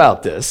anything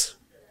about this.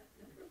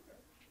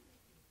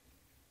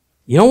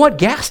 You know what?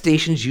 Gas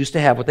stations used to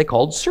have what they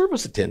called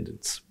service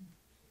attendants.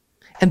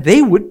 And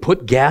they would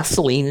put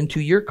gasoline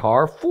into your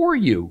car for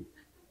you.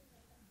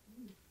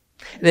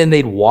 And then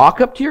they'd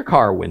walk up to your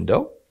car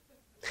window,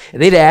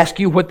 and they'd ask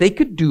you what they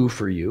could do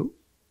for you.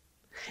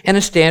 And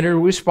a standard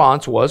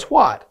response was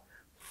what?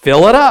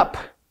 Fill it up.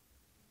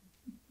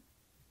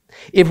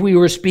 If we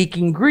were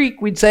speaking Greek,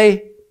 we'd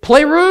say,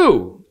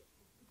 plerou.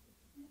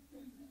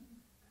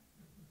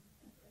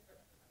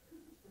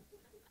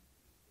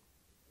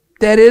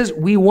 That is,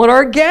 we want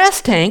our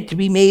gas tank to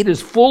be made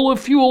as full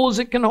of fuel as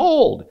it can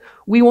hold.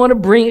 We want to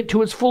bring it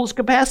to its fullest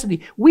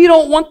capacity. We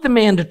don't want the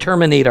man to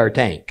terminate our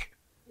tank.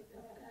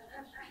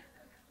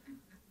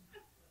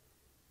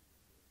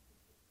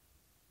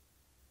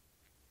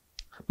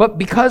 But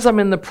because I'm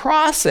in the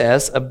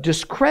process of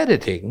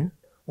discrediting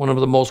one of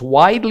the most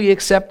widely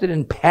accepted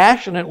and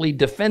passionately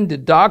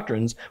defended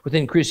doctrines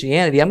within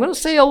Christianity, I'm going to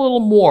say a little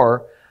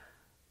more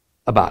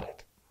about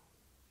it.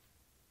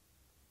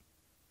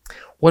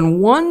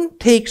 When one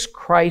takes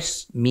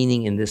Christ's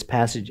meaning in this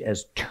passage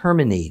as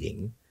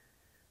terminating,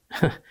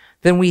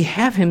 then we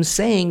have him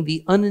saying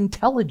the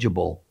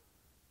unintelligible.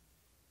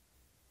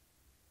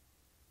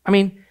 I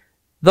mean,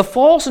 the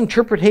false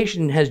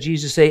interpretation has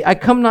Jesus say, I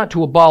come not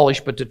to abolish,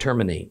 but to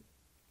terminate.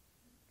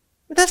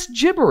 But that's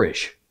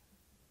gibberish.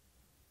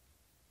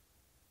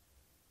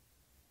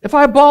 If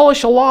I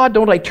abolish a law,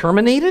 don't I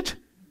terminate it?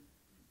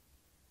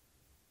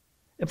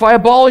 If I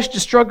abolish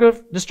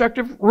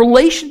destructive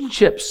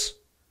relationships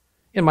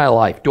in my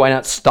life, do I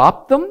not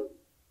stop them?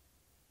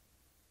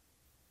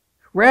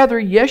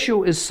 Rather,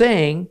 Yeshua is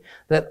saying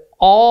that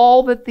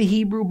all that the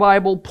Hebrew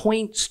Bible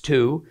points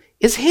to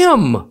is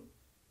Him.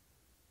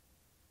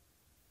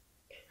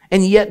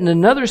 And yet, in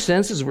another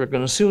sense, as we're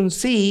going to soon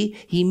see,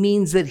 He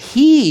means that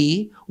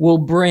He will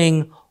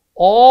bring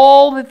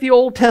all that the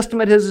Old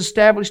Testament has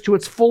established to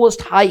its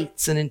fullest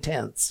heights and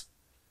intents.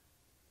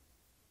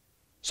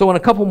 So in a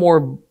couple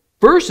more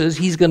verses,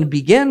 He's going to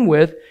begin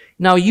with,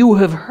 "Now you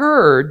have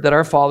heard that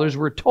our fathers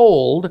were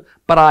told,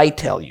 but I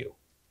tell you."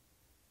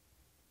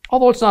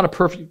 Although it's not a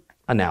perfect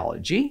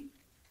analogy,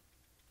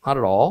 not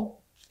at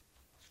all,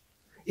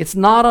 it's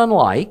not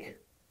unlike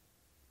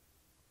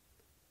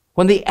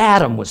when the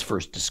atom was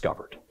first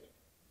discovered,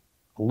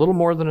 a little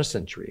more than a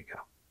century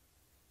ago.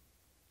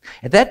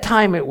 At that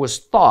time, it was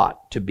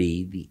thought to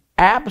be the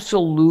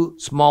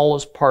absolute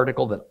smallest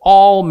particle that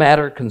all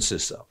matter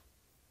consists of.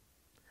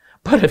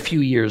 But a few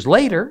years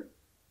later,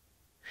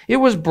 it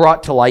was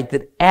brought to light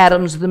that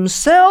atoms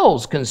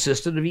themselves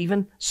consisted of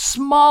even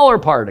smaller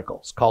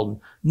particles called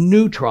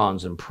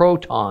neutrons and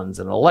protons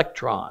and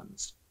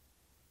electrons.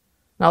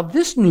 Now,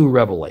 this new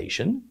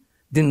revelation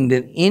didn't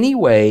in any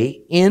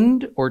way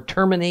end or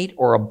terminate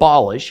or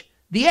abolish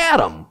the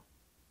atom.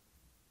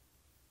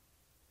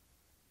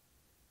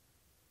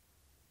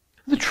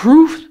 The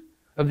truth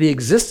of the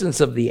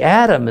existence of the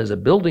atom as a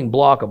building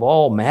block of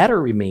all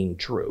matter remained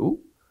true.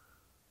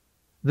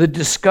 The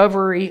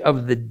discovery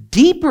of the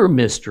deeper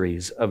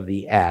mysteries of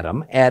the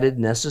atom added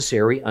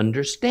necessary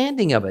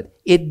understanding of it.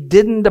 It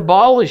didn't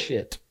abolish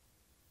it.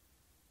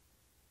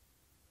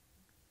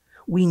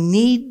 We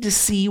need to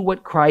see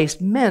what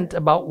Christ meant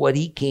about what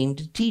He came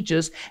to teach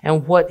us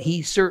and what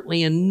He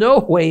certainly in no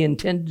way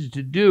intended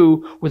to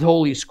do with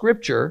Holy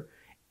Scripture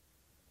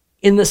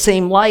in the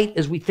same light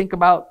as we think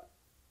about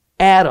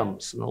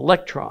atoms and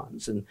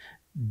electrons and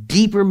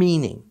deeper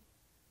meaning.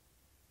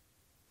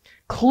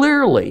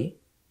 Clearly,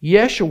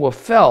 Yeshua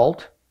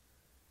felt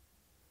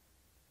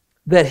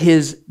that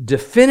his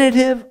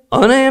definitive,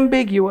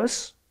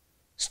 unambiguous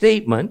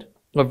statement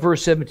of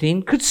verse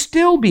 17 could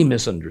still be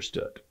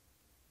misunderstood,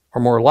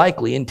 or more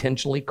likely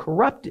intentionally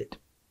corrupted,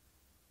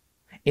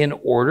 in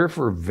order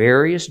for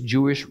various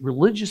Jewish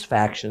religious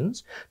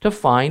factions to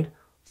find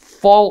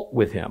fault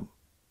with him,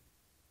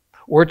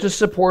 or to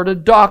support a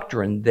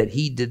doctrine that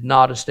he did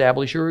not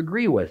establish or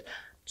agree with.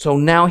 So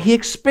now he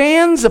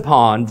expands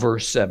upon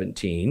verse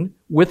 17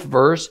 with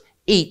verse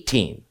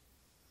 18.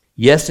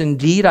 "Yes,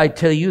 indeed, I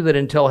tell you that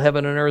until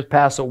heaven and earth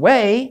pass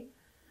away,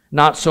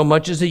 not so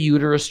much as a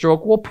uterus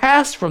stroke will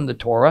pass from the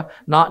Torah,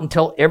 not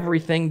until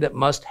everything that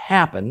must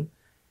happen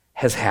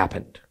has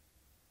happened."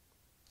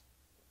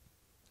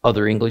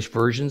 Other English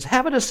versions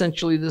have it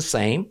essentially the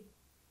same,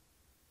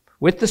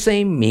 with the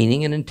same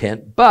meaning and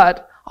intent,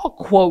 but I'll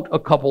quote a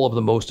couple of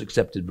the most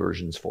accepted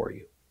versions for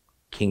you.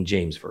 King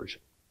James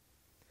Version.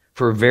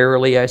 "For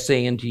verily I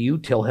say unto you,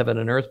 till heaven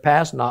and earth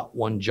pass, not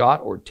one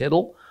jot or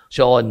tittle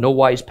shall in no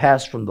wise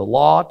pass from the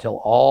law till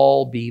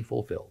all be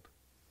fulfilled."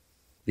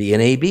 The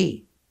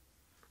NAB.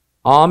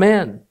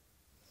 "Amen.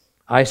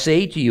 I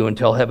say to you,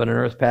 until heaven and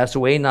earth pass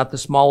away, not the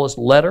smallest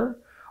letter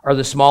or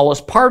the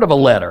smallest part of a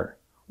letter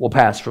will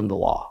pass from the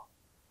law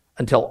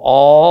until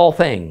all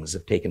things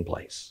have taken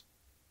place."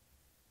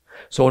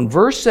 So in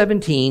verse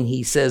 17,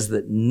 he says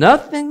that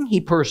nothing he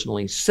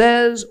personally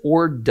says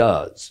or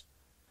does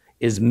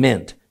is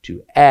meant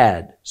to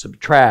add,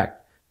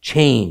 subtract,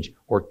 change,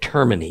 or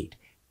terminate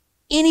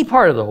any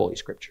part of the Holy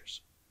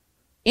Scriptures,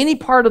 any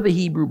part of the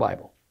Hebrew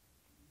Bible.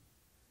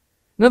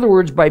 In other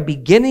words, by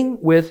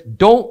beginning with,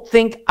 "Don't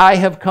think I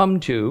have come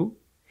to,"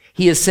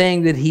 he is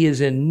saying that he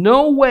is in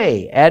no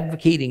way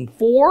advocating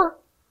for,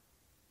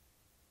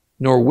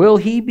 nor will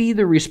he be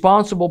the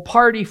responsible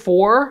party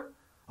for,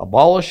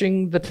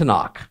 abolishing the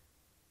Tanakh.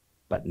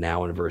 But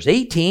now in verse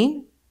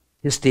 18,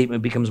 his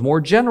statement becomes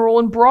more general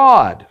and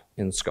broad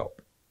in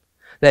scope.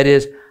 That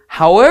is,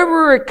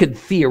 however it could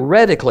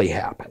theoretically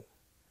happen,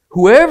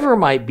 whoever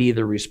might be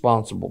the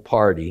responsible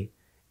party,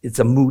 it's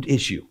a moot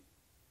issue.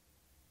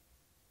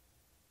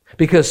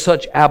 Because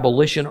such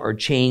abolition or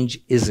change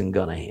isn't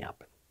going to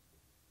happen.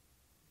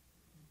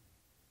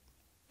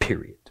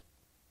 Period.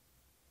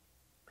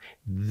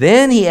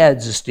 Then he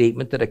adds a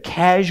statement that a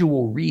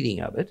casual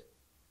reading of it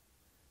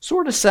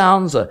sort of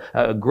sounds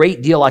a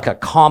great deal like a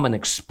common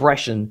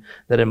expression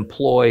that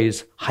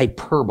employs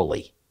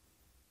hyperbole,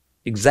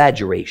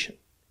 exaggeration.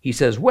 He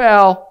says,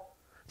 well,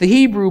 the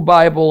Hebrew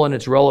Bible and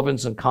its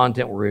relevance and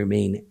content will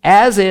remain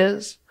as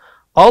is,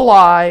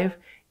 alive,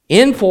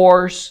 in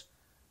force,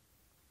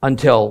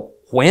 until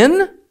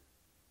when?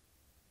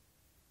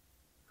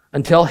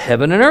 Until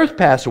heaven and earth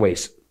pass away.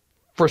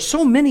 For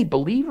so many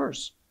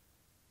believers,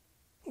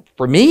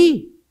 for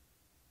me,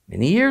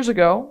 many years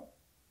ago,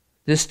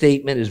 this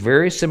statement is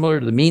very similar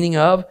to the meaning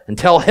of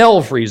until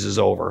hell freezes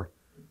over.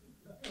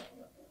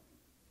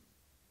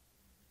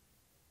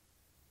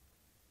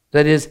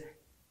 That is,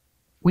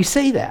 we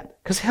say that.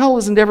 Because hell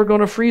isn't ever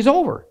going to freeze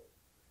over.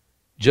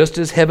 Just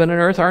as heaven and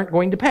earth aren't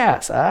going to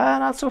pass.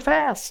 Not so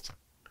fast.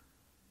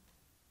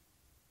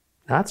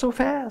 Not so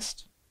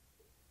fast.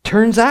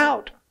 Turns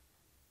out,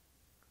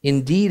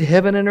 indeed,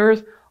 heaven and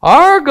earth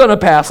are going to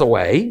pass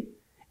away,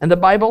 and the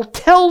Bible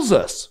tells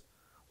us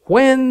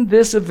when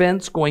this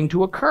event's going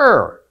to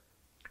occur.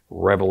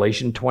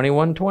 Revelation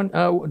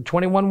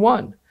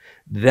 21:1.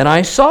 Then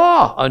I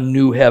saw a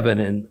new heaven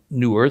and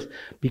new earth,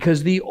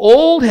 because the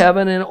old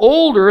heaven and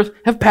old earth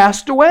have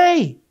passed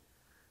away,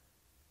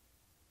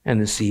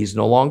 and the sea is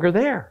no longer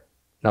there.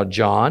 Now,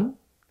 John,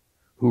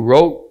 who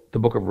wrote the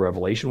book of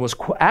Revelation, was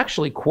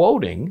actually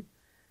quoting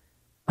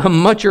a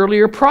much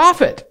earlier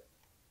prophet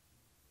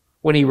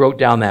when he wrote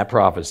down that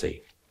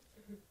prophecy.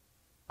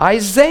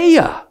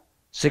 Isaiah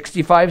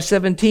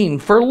 65:17.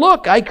 For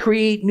look, I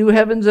create new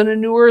heavens and a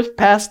new earth.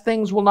 Past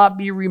things will not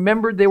be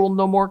remembered. They will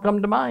no more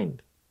come to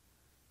mind.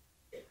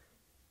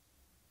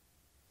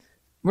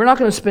 We're not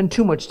going to spend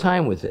too much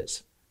time with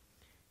this.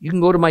 You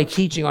can go to my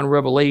teaching on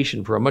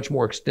Revelation for a much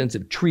more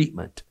extensive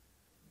treatment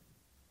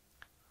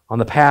on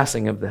the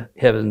passing of the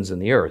heavens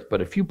and the earth.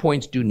 But a few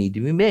points do need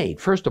to be made.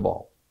 First of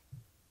all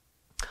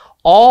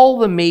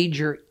the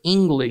major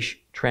English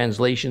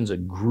translations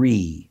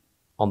agree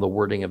on the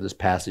wording of this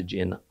passage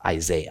in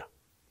Isaiah.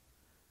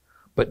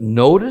 But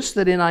notice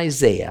that in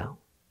Isaiah,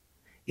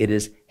 it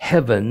is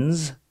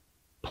heavens,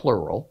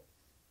 plural,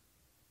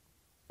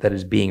 that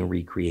is being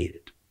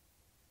recreated.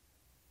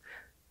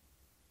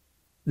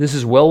 This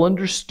is well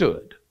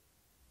understood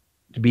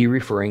to be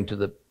referring to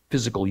the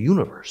physical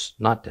universe,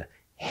 not to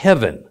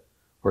heaven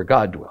where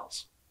God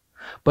dwells.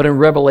 But in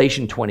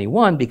Revelation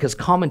 21, because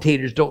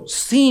commentators don't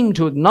seem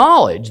to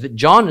acknowledge that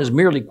John is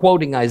merely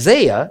quoting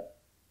Isaiah,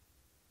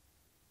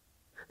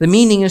 the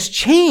meaning is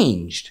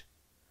changed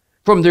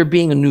from there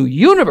being a new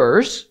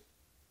universe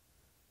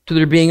to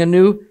there being a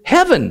new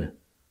heaven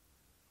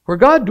where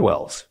God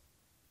dwells.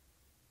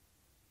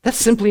 That's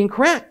simply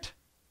incorrect.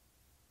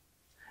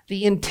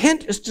 The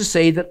intent is to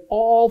say that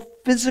all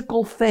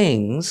physical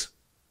things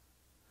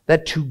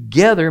that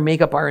together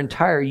make up our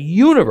entire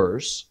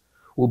universe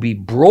will be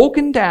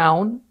broken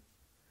down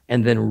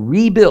and then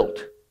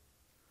rebuilt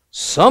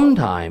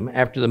sometime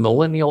after the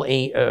millennial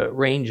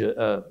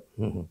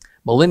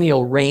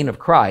reign of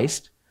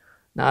Christ.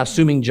 Now,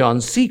 assuming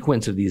John's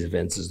sequence of these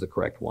events is the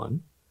correct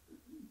one.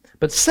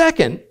 But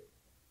second,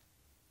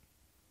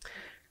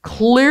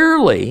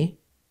 clearly,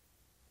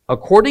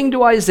 according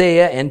to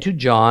Isaiah and to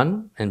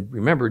John, and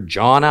remember,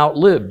 John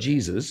outlived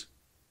Jesus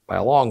by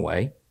a long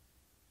way,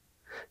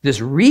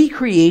 this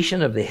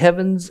recreation of the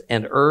heavens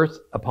and earth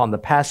upon the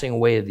passing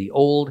away of the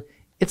old,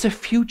 it's a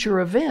future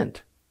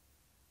event.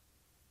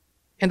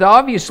 And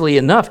obviously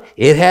enough,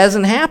 it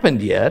hasn't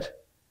happened yet.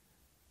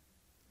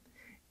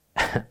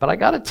 But I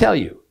got to tell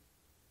you,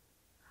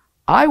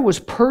 I was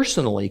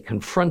personally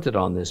confronted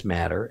on this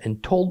matter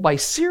and told by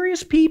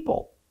serious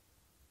people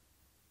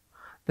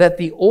that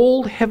the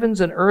old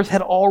heavens and earth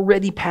had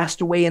already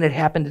passed away and it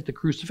happened at the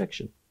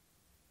crucifixion.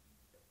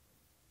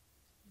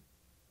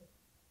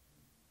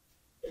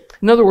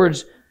 In other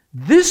words,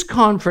 this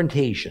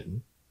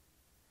confrontation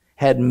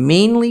had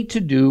mainly to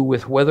do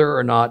with whether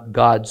or not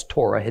God's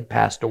Torah had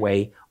passed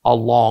away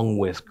along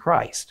with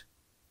Christ.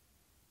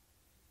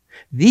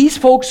 These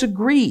folks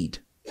agreed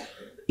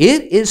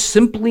it is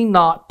simply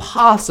not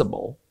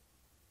possible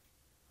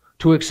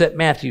to accept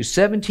Matthew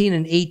 17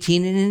 and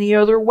 18 in any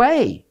other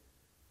way.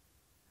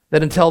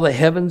 That until the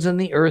heavens and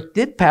the earth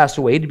did pass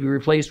away to be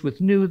replaced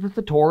with new, that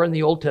the Torah and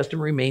the Old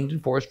Testament remained in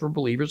force for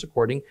believers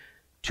according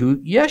to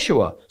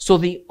Yeshua. So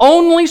the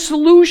only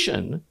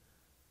solution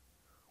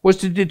was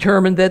to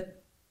determine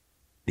that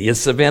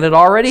this event had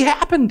already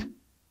happened.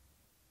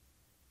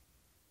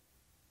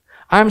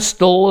 I'm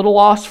still a little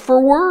lost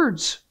for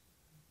words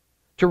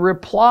to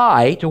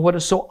reply to what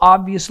is so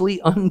obviously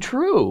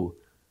untrue.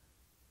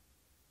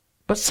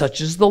 But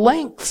such is the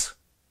lengths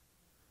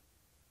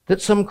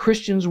that some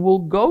Christians will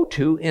go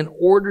to in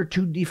order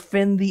to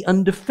defend the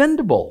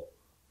undefendable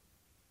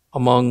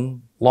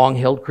among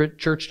long-held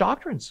church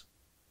doctrines.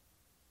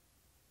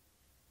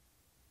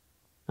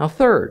 Now,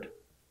 third,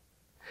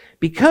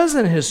 because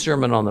in his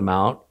Sermon on the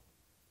Mount,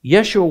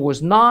 Yeshua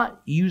was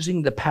not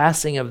using the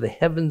passing of the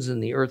heavens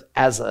and the earth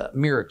as a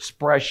mere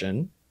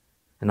expression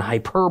and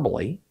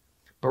hyperbole,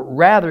 but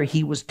rather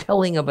he was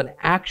telling of an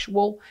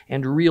actual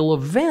and real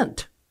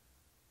event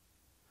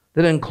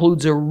that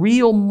includes a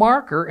real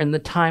marker in the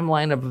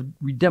timeline of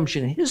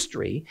redemption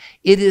history.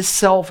 It is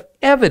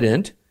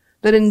self-evident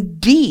that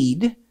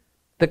indeed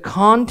the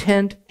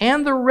content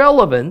and the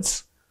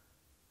relevance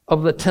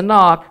of the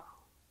Tanakh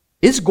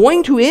is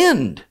going to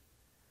end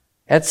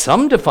at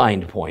some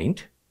defined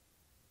point,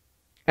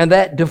 and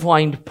that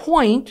defined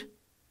point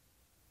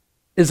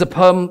is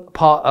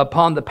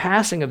upon the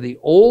passing of the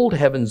old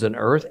heavens and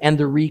earth and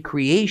the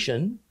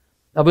recreation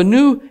of a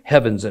new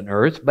heavens and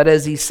earth. But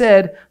as he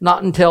said,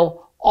 not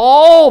until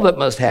all that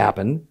must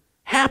happen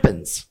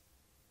happens.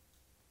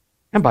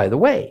 And by the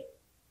way,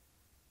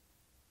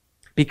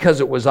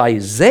 because it was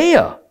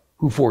Isaiah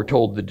who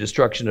foretold the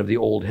destruction of the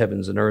old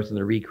heavens and earth and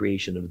the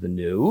recreation of the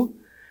new,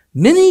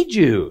 Many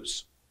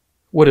Jews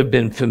would have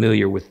been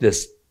familiar with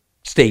this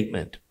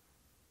statement.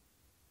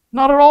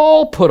 Not at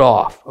all put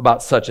off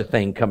about such a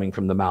thing coming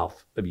from the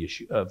mouth of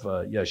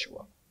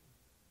Yeshua.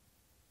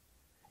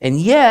 And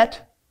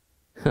yet,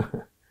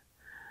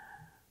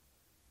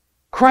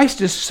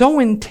 Christ is so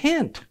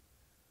intent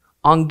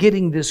on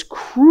getting this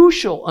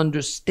crucial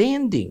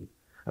understanding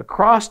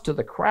across to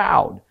the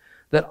crowd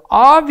that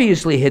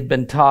obviously they had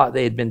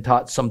been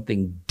taught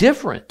something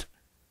different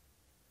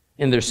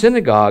in their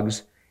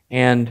synagogues,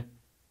 and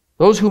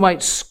those who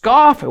might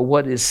scoff at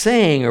what he's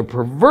saying or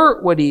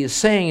pervert what he is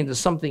saying into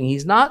something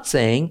he's not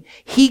saying,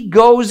 he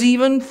goes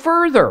even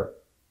further.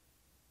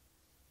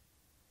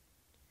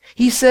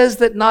 He says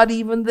that not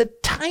even the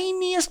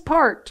tiniest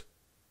part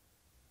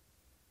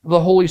of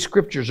the Holy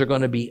Scriptures are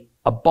going to be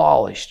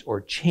abolished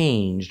or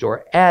changed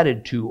or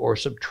added to or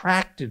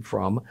subtracted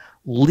from,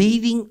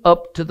 leading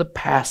up to the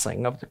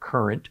passing of the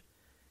current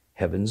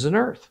heavens and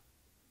earth.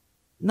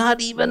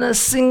 Not even a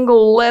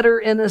single letter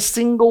and a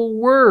single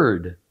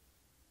word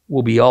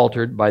will be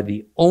altered by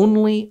the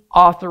only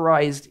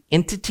authorized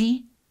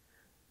entity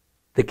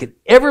that could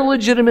ever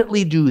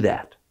legitimately do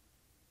that: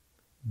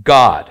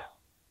 God.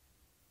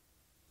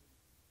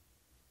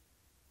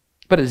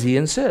 But as he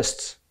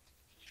insists,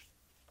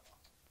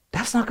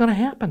 that's not going to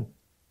happen.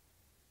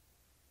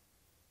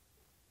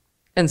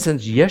 And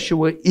since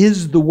Yeshua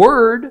is the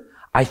Word,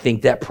 I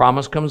think that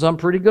promise comes on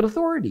pretty good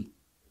authority.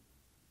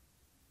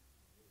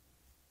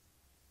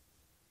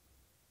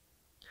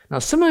 Now,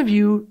 some of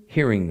you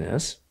hearing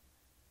this,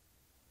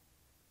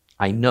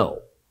 I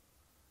know,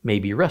 may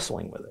be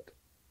wrestling with it.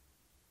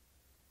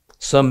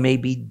 Some may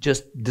be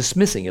just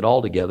dismissing it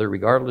altogether,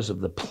 regardless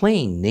of the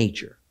plain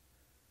nature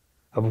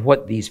of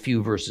what these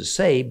few verses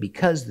say,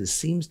 because this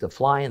seems to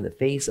fly in the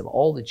face of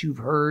all that you've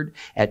heard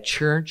at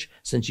church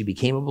since you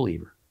became a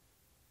believer.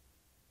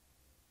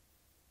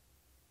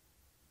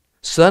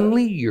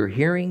 Suddenly you're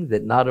hearing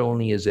that not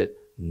only is it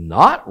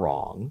not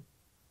wrong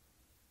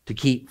to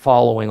keep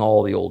following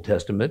all the Old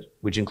Testament,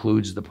 which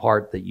includes the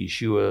part that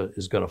Yeshua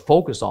is going to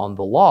focus on,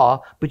 the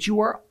law, but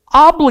you are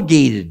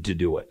obligated to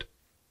do it.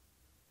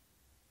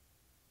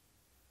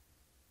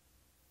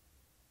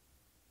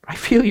 I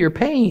feel your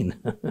pain.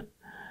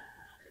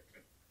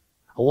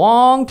 A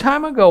long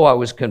time ago, I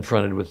was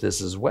confronted with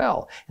this as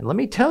well. And let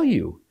me tell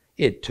you,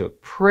 it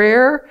took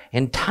prayer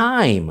and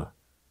time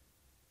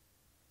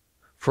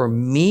for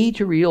me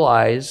to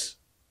realize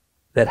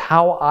that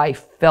how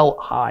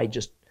I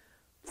just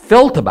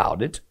felt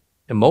about it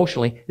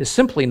emotionally is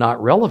simply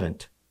not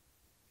relevant.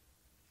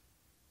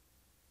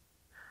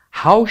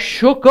 How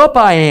shook up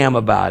I am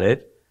about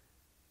it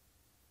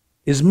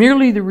is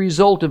merely the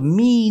result of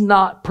me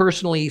not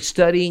personally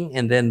studying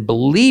and then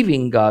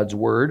believing God's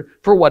word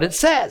for what it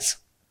says.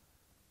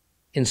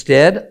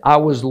 Instead, I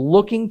was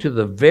looking to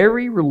the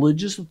very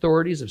religious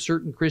authorities of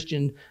certain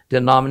Christian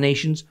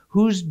denominations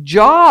whose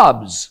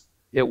jobs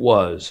it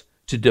was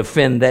to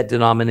defend that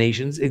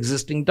denomination's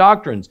existing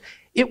doctrines.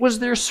 It was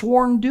their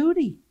sworn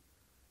duty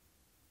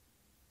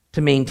to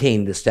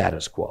maintain the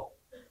status quo.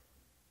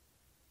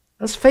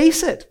 Let's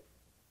face it.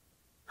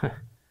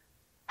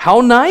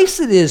 How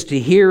nice it is to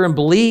hear and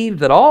believe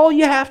that all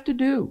you have to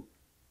do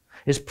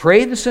is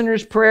pray the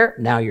sinner's prayer.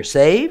 Now you're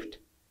saved,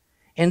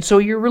 and so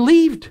you're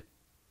relieved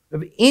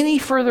of any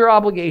further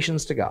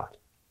obligations to God.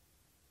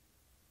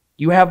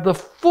 You have the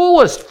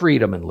fullest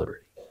freedom and liberty.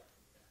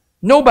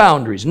 No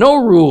boundaries, no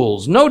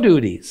rules, no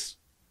duties.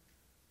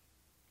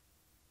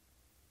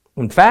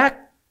 In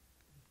fact,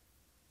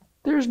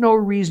 there's no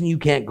reason you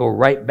can't go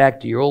right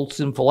back to your old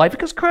sinful life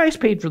because Christ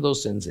paid for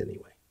those sins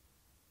anyway.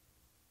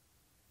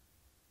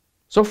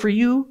 So for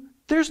you,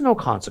 there's no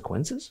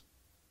consequences.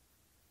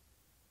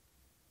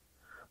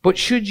 But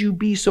should you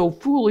be so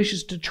foolish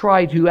as to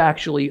try to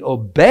actually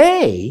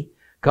obey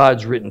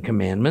God's written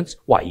commandments,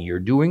 why, you're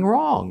doing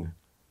wrong.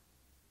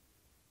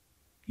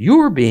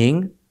 You're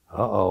being,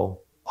 a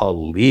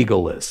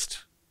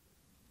legalist.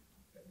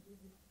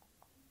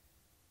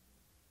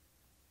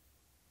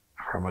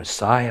 Our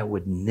Messiah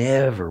would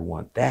never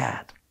want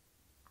that,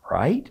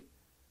 right?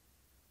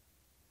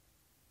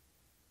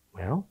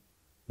 Well,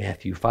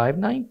 Matthew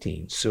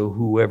 5:19. So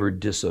whoever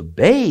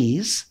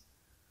disobeys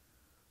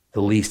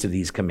the least of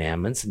these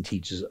commandments and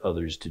teaches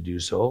others to do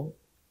so,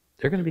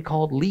 they're going to be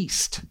called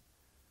least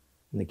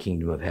in the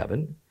kingdom of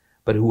heaven.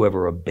 But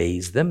whoever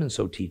obeys them and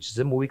so teaches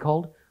them will be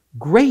called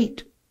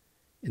great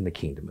in the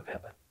kingdom of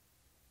heaven.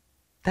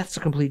 That's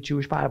the complete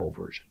Jewish Bible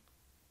version.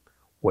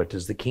 What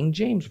does the King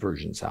James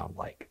Version sound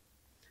like?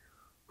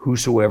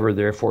 Whosoever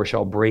therefore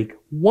shall break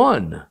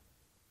one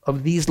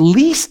of these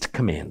least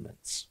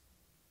commandments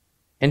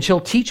and shall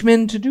teach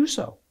men to do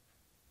so,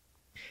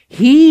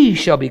 he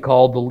shall be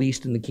called the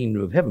least in the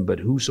kingdom of heaven. But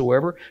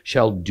whosoever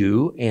shall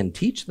do and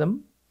teach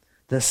them,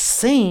 the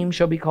same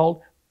shall be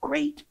called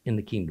great in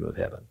the kingdom of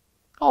heaven.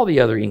 All the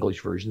other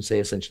English versions say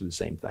essentially the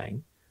same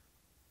thing.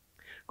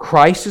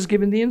 Christ has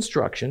given the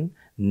instruction.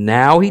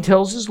 Now he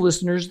tells his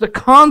listeners the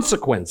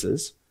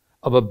consequences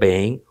of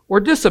obeying or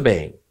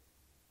disobeying.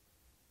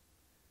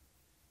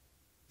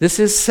 This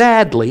is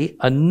sadly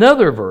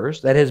another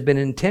verse that has been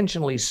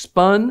intentionally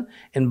spun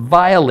and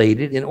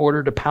violated in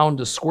order to pound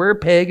a square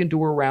peg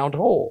into a round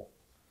hole.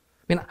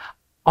 I mean,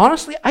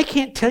 honestly, I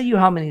can't tell you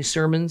how many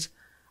sermons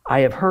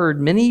I have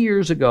heard many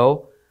years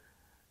ago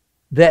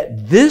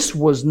that this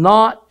was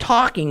not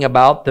talking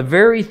about the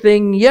very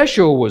thing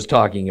Yeshua was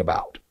talking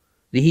about,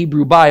 the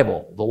Hebrew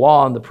Bible, the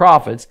law and the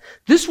prophets.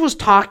 This was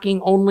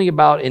talking only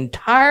about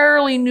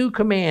entirely new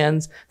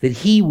commands that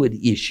he would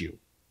issue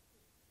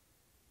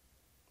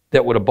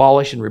that would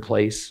abolish and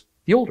replace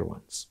the older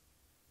ones.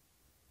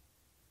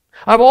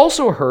 I've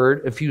also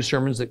heard a few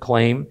sermons that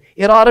claim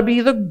it ought to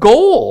be the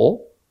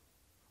goal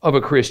of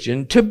a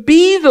Christian to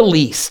be the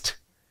least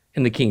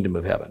in the kingdom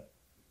of heaven.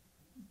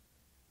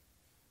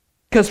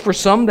 Because for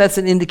some, that's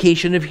an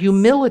indication of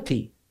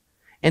humility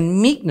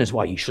and meekness.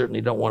 Well, you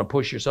certainly don't want to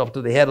push yourself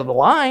to the head of the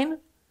line.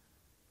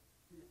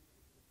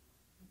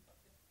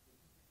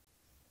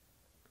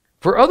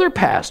 For other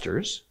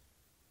pastors,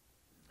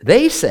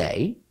 they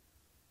say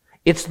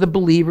it's the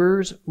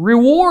believer's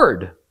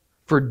reward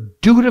for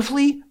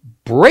dutifully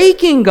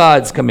breaking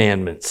God's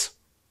commandments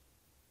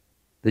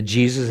that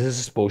Jesus has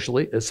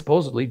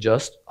supposedly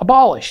just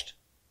abolished.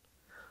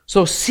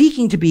 So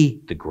seeking to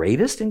be the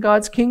greatest in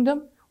God's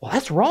kingdom, well,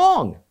 that's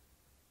wrong.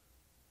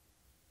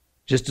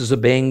 Just as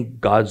obeying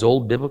God's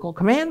old biblical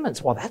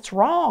commandments, well, that's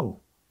wrong.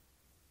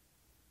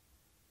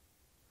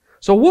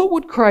 So what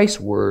would Christ's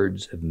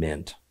words have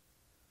meant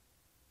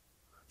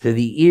to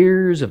the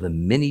ears of the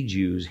many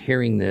Jews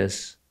hearing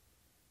this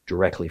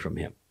directly from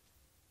him?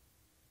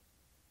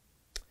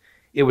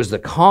 It was the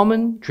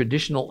common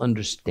traditional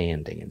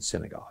understanding in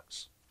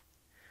synagogues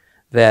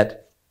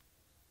that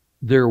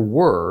there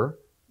were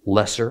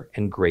lesser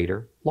and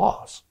greater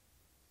laws.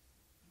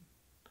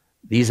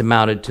 These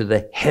amounted to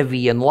the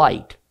heavy and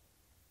light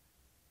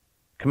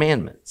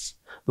commandments,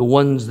 the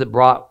ones that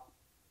brought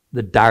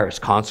the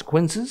direst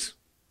consequences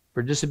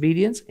for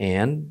disobedience,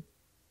 and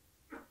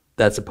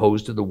that's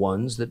opposed to the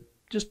ones that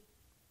just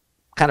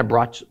kind of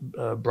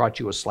brought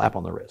you a slap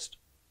on the wrist.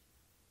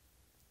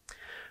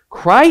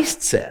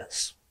 Christ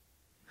says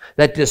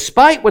that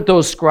despite what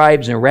those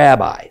scribes and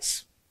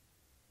rabbis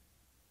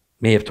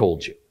may have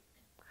told you,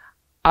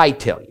 I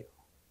tell you,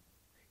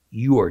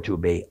 you are to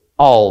obey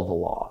all the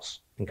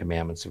laws and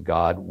commandments of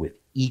God with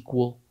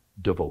equal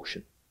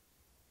devotion.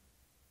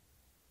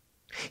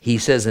 He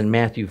says in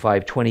Matthew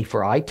 5:20,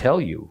 "For I tell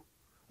you,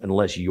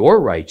 unless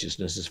your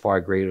righteousness is far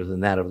greater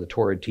than that of the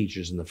Torah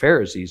teachers and the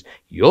Pharisees,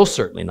 you'll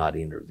certainly not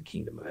enter the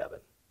kingdom of heaven."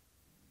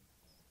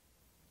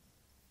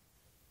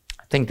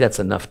 I think that's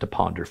enough to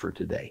ponder for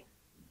today.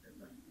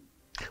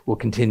 We'll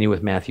continue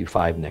with Matthew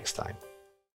 5 next time.